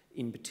is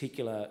in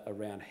particular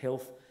around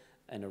health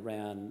and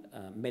around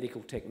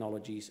medical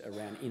technologies,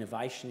 around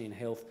innovation in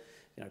health,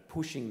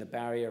 pushing the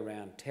barrier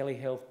around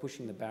telehealth,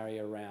 pushing the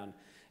barrier around,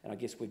 and I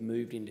guess we've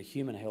moved into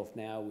human health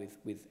now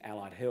with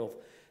allied health.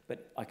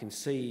 But I can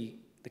see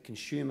the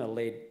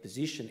consumer-led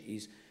position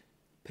is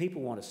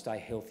people want to stay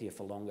healthier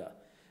for longer.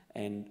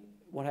 And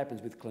what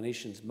happens with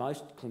clinicians,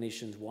 most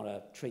clinicians want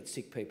to treat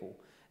sick people,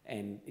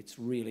 and it's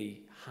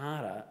really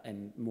harder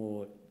and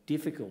more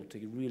difficult to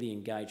really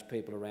engage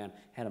people around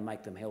how to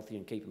make them healthier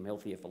and keep them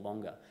healthier for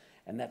longer.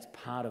 And that's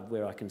part of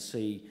where I can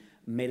see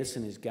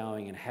medicine is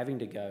going and having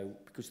to go,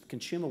 because the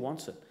consumer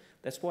wants it.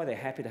 That's why they're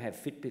happy to have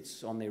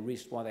Fitbits on their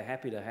wrist, why they're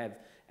happy to have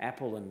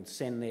Apple and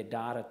send their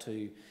data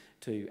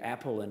to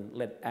Apple and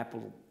let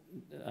Apple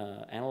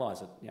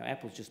analyse it.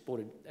 Apple's just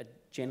bought a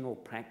general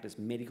practice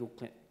medical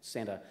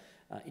centre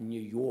in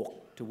New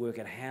York to work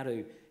out how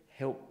to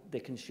help the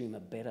consumer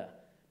better.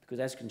 Because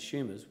as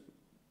consumers,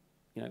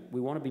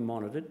 we want to be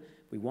monitored,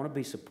 we want to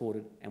be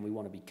supported, and we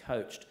want to be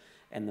coached.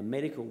 And the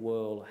medical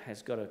world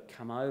has got to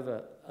come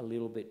over a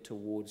little bit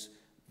towards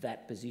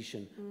that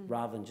position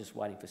rather than just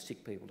waiting for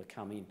sick people to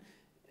come in.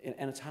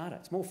 And it's harder.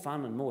 It's more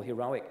fun and more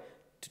heroic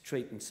to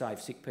treat and save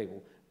sick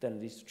people than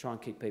it is to try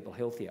and keep people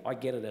healthier. I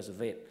get it as a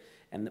vet,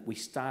 and that we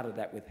started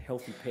that with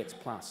Healthy Pets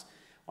Plus.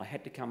 I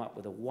had to come up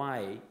with a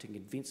way to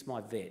convince my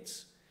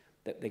vets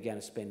that they're going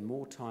to spend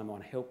more time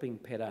on helping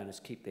pet owners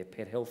keep their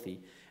pet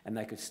healthy, and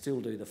they could still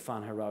do the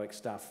fun, heroic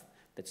stuff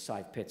that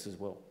save pets as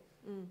well.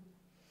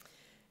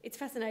 It's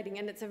fascinating,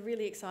 and it's a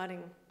really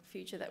exciting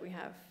future that we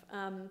have.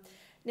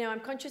 Now,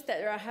 I'm conscious that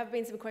there have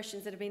been some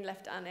questions that have been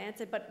left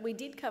unanswered, but we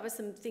did cover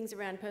some things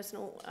around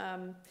personal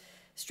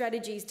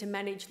strategies to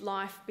manage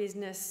life,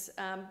 business.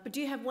 But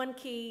do you have one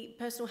key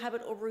personal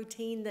habit or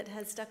routine that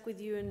has stuck with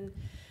you and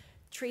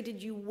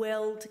treated you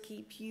well to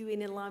keep you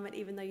in alignment,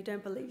 even though you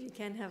don't believe you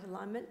can have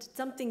alignment?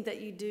 Something that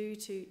you do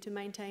to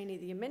maintain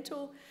either your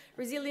mental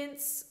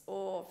resilience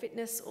or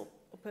fitness or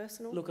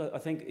personal? Look, I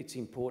think it's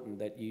important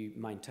that you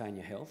maintain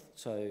your health.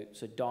 So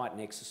diet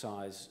and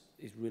exercise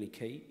is really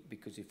key,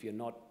 because if you're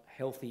not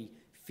healthy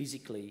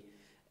physically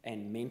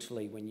and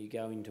mentally when you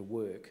go into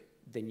work,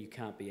 then you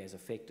can't be as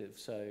effective.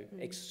 So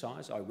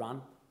exercise, I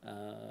run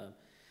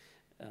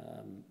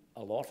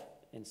a lot,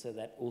 and so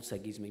that also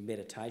gives me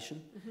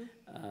meditation.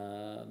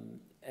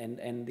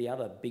 And the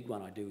other big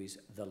one I do is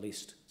the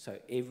list. So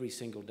every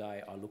single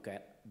day I look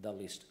at the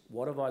list.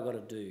 What have I got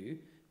to do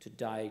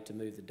today to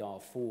move the dial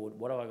forward?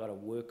 What have I got to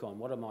work on?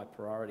 What are my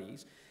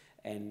priorities?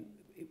 And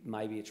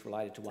maybe it's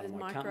related to one of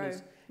my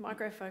companies.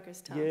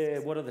 Micro-focused tasks. Yeah,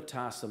 what are the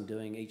tasks I'm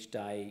doing each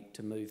day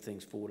to move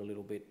things forward a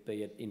little bit,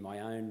 be it in my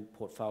own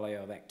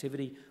portfolio of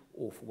activity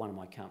or for one of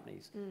my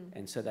companies.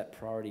 And so that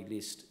priority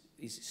list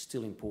is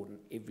still important.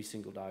 Every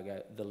single day I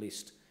go, the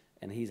list.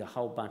 And here's a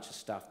whole bunch of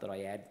stuff that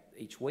I add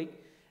each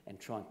week and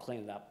try and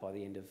clean it up by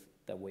the end of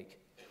the week.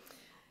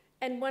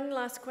 And one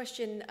last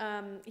question,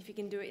 if you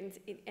can do it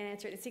and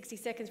answer it in 60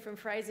 seconds, from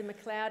Fraser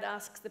McLeod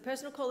asks, the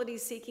personal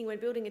qualities seeking when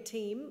building a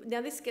team.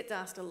 Now this gets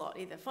asked a lot,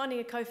 either finding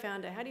a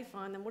co-founder, how do you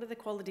find them? What are the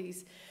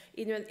qualities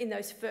in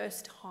those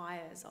first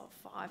hires of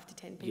 5 to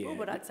 10 people,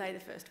 but I'd say the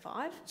first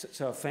 5?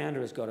 So a founder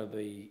has got to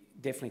be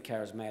definitely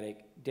charismatic,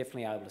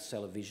 definitely able to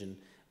sell a vision,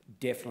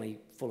 definitely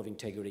full of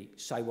integrity,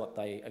 say what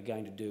they are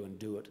going to do and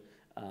do it,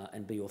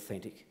 and be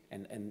authentic.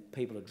 And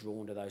people are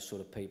drawn to those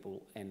sort of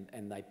people,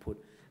 and they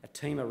put a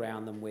team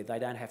around them where they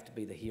don't have to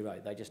be the hero.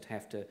 They just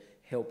have to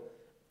help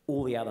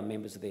all the other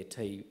members of their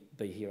team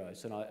be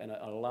heroes. And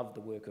I love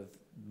the work of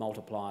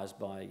Multipliers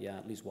by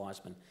Liz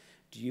Wiseman.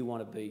 Do you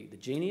want to be the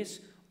genius,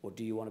 or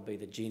do you want to be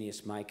the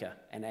genius maker?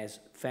 And as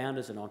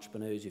founders and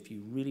entrepreneurs, if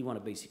you really want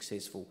to be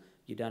successful,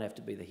 you don't have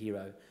to be the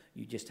hero.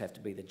 You just have to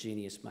be the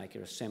genius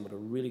maker. Assemble a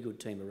really good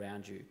team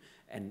around you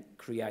and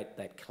create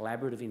that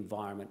collaborative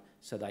environment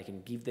so they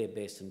can give their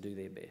best and do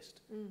their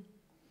best.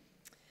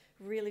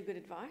 Really good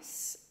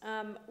advice.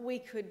 We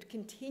could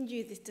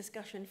continue this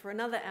discussion for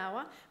another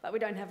hour, but we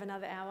don't have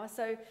another hour.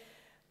 So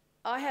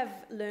I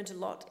have learned a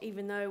lot,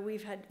 even though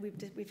we've had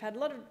a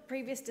lot of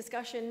previous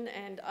discussion,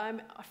 and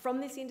I'm from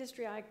this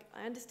industry. I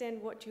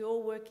understand what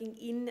you're working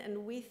in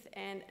and with,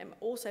 and am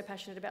also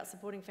passionate about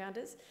supporting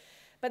founders.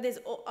 But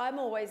I'm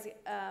always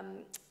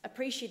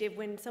appreciative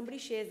when somebody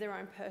shares their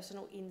own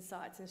personal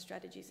insights and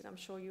strategies, and I'm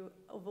sure you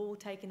have all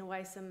taken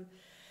away some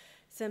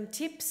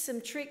tips, some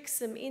tricks,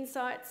 some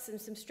insights,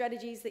 and some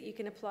strategies that you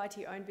can apply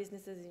to your own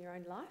businesses and your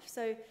own life.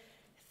 So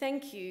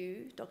thank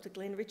you, Dr.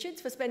 Glen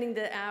Richards, for spending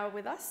the hour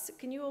with us.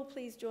 Can you all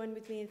please join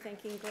with me in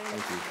thanking Glen?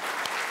 Thank you.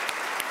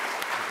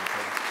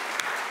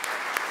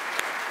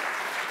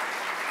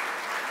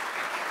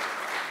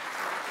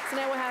 So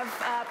now we'll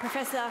have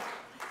Professor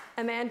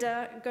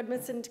Amanda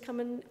Godmanson to come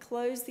and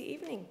close the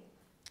evening.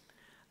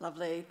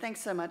 Lovely. Thanks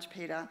so much,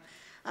 Peter.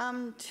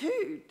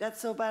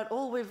 That's about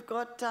all we've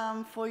got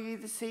for you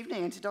this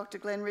evening, and to Dr.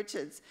 Glen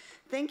Richards.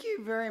 Thank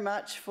you very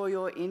much for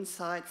your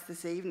insights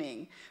this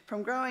evening.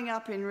 From growing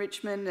up in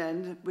Richmond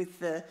and with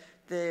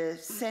the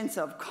sense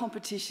of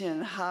competition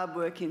and hard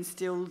work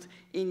instilled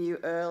in you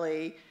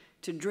early,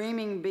 to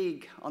dreaming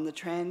big on the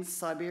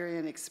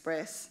Trans-Siberian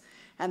Express,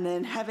 and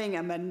then having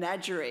a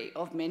menagerie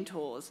of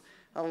mentors.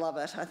 I love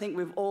it. I think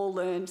we've all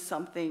learned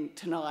something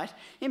tonight,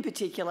 in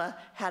particular,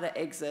 how to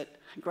exit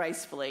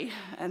gracefully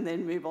and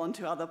then move on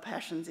to other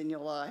passions in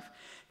your life.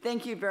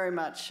 Thank you very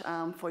much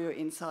for your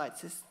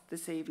insights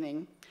this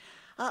evening.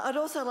 I'd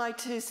also like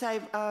to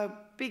say a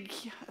big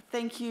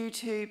thank you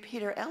to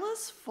Peta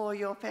Ellis for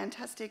your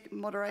fantastic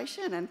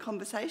moderation and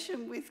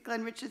conversation with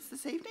Glen Richards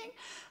this evening.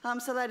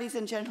 So ladies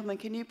and gentlemen,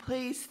 can you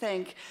please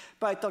thank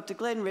both Dr.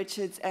 Glen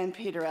Richards and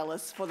Peta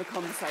Ellis for the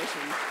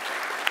conversation.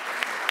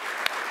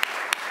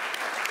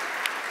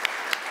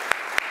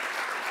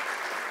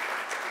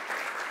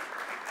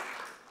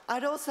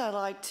 I'd also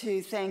like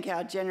to thank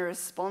our generous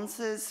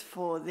sponsors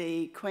for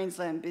the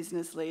Queensland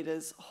Business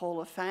Leaders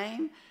Hall of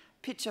Fame,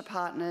 Pitcher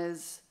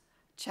Partners,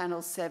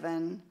 Channel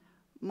 7,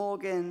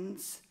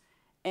 Morgans,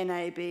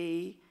 NAB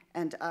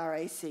and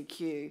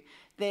RACQ.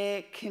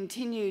 Their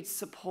continued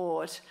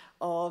support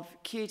of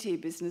QT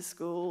Business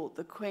School,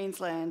 the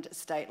Queensland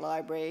State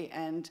Library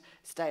and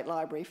State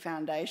Library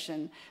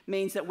Foundation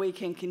means that we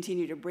can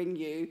continue to bring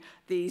you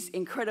these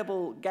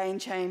incredible game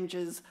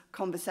changers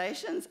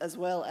conversations as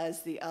well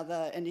as the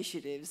other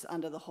initiatives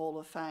under the Hall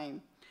of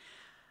Fame.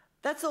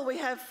 That's all we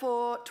have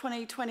for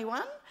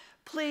 2021.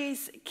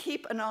 Please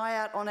keep an eye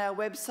out on our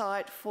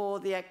website for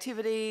the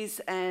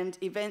activities and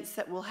events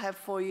that we'll have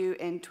for you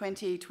in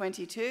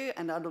 2022,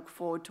 and I look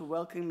forward to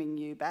welcoming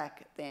you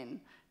back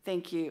then.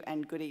 Thank you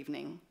and good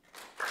evening.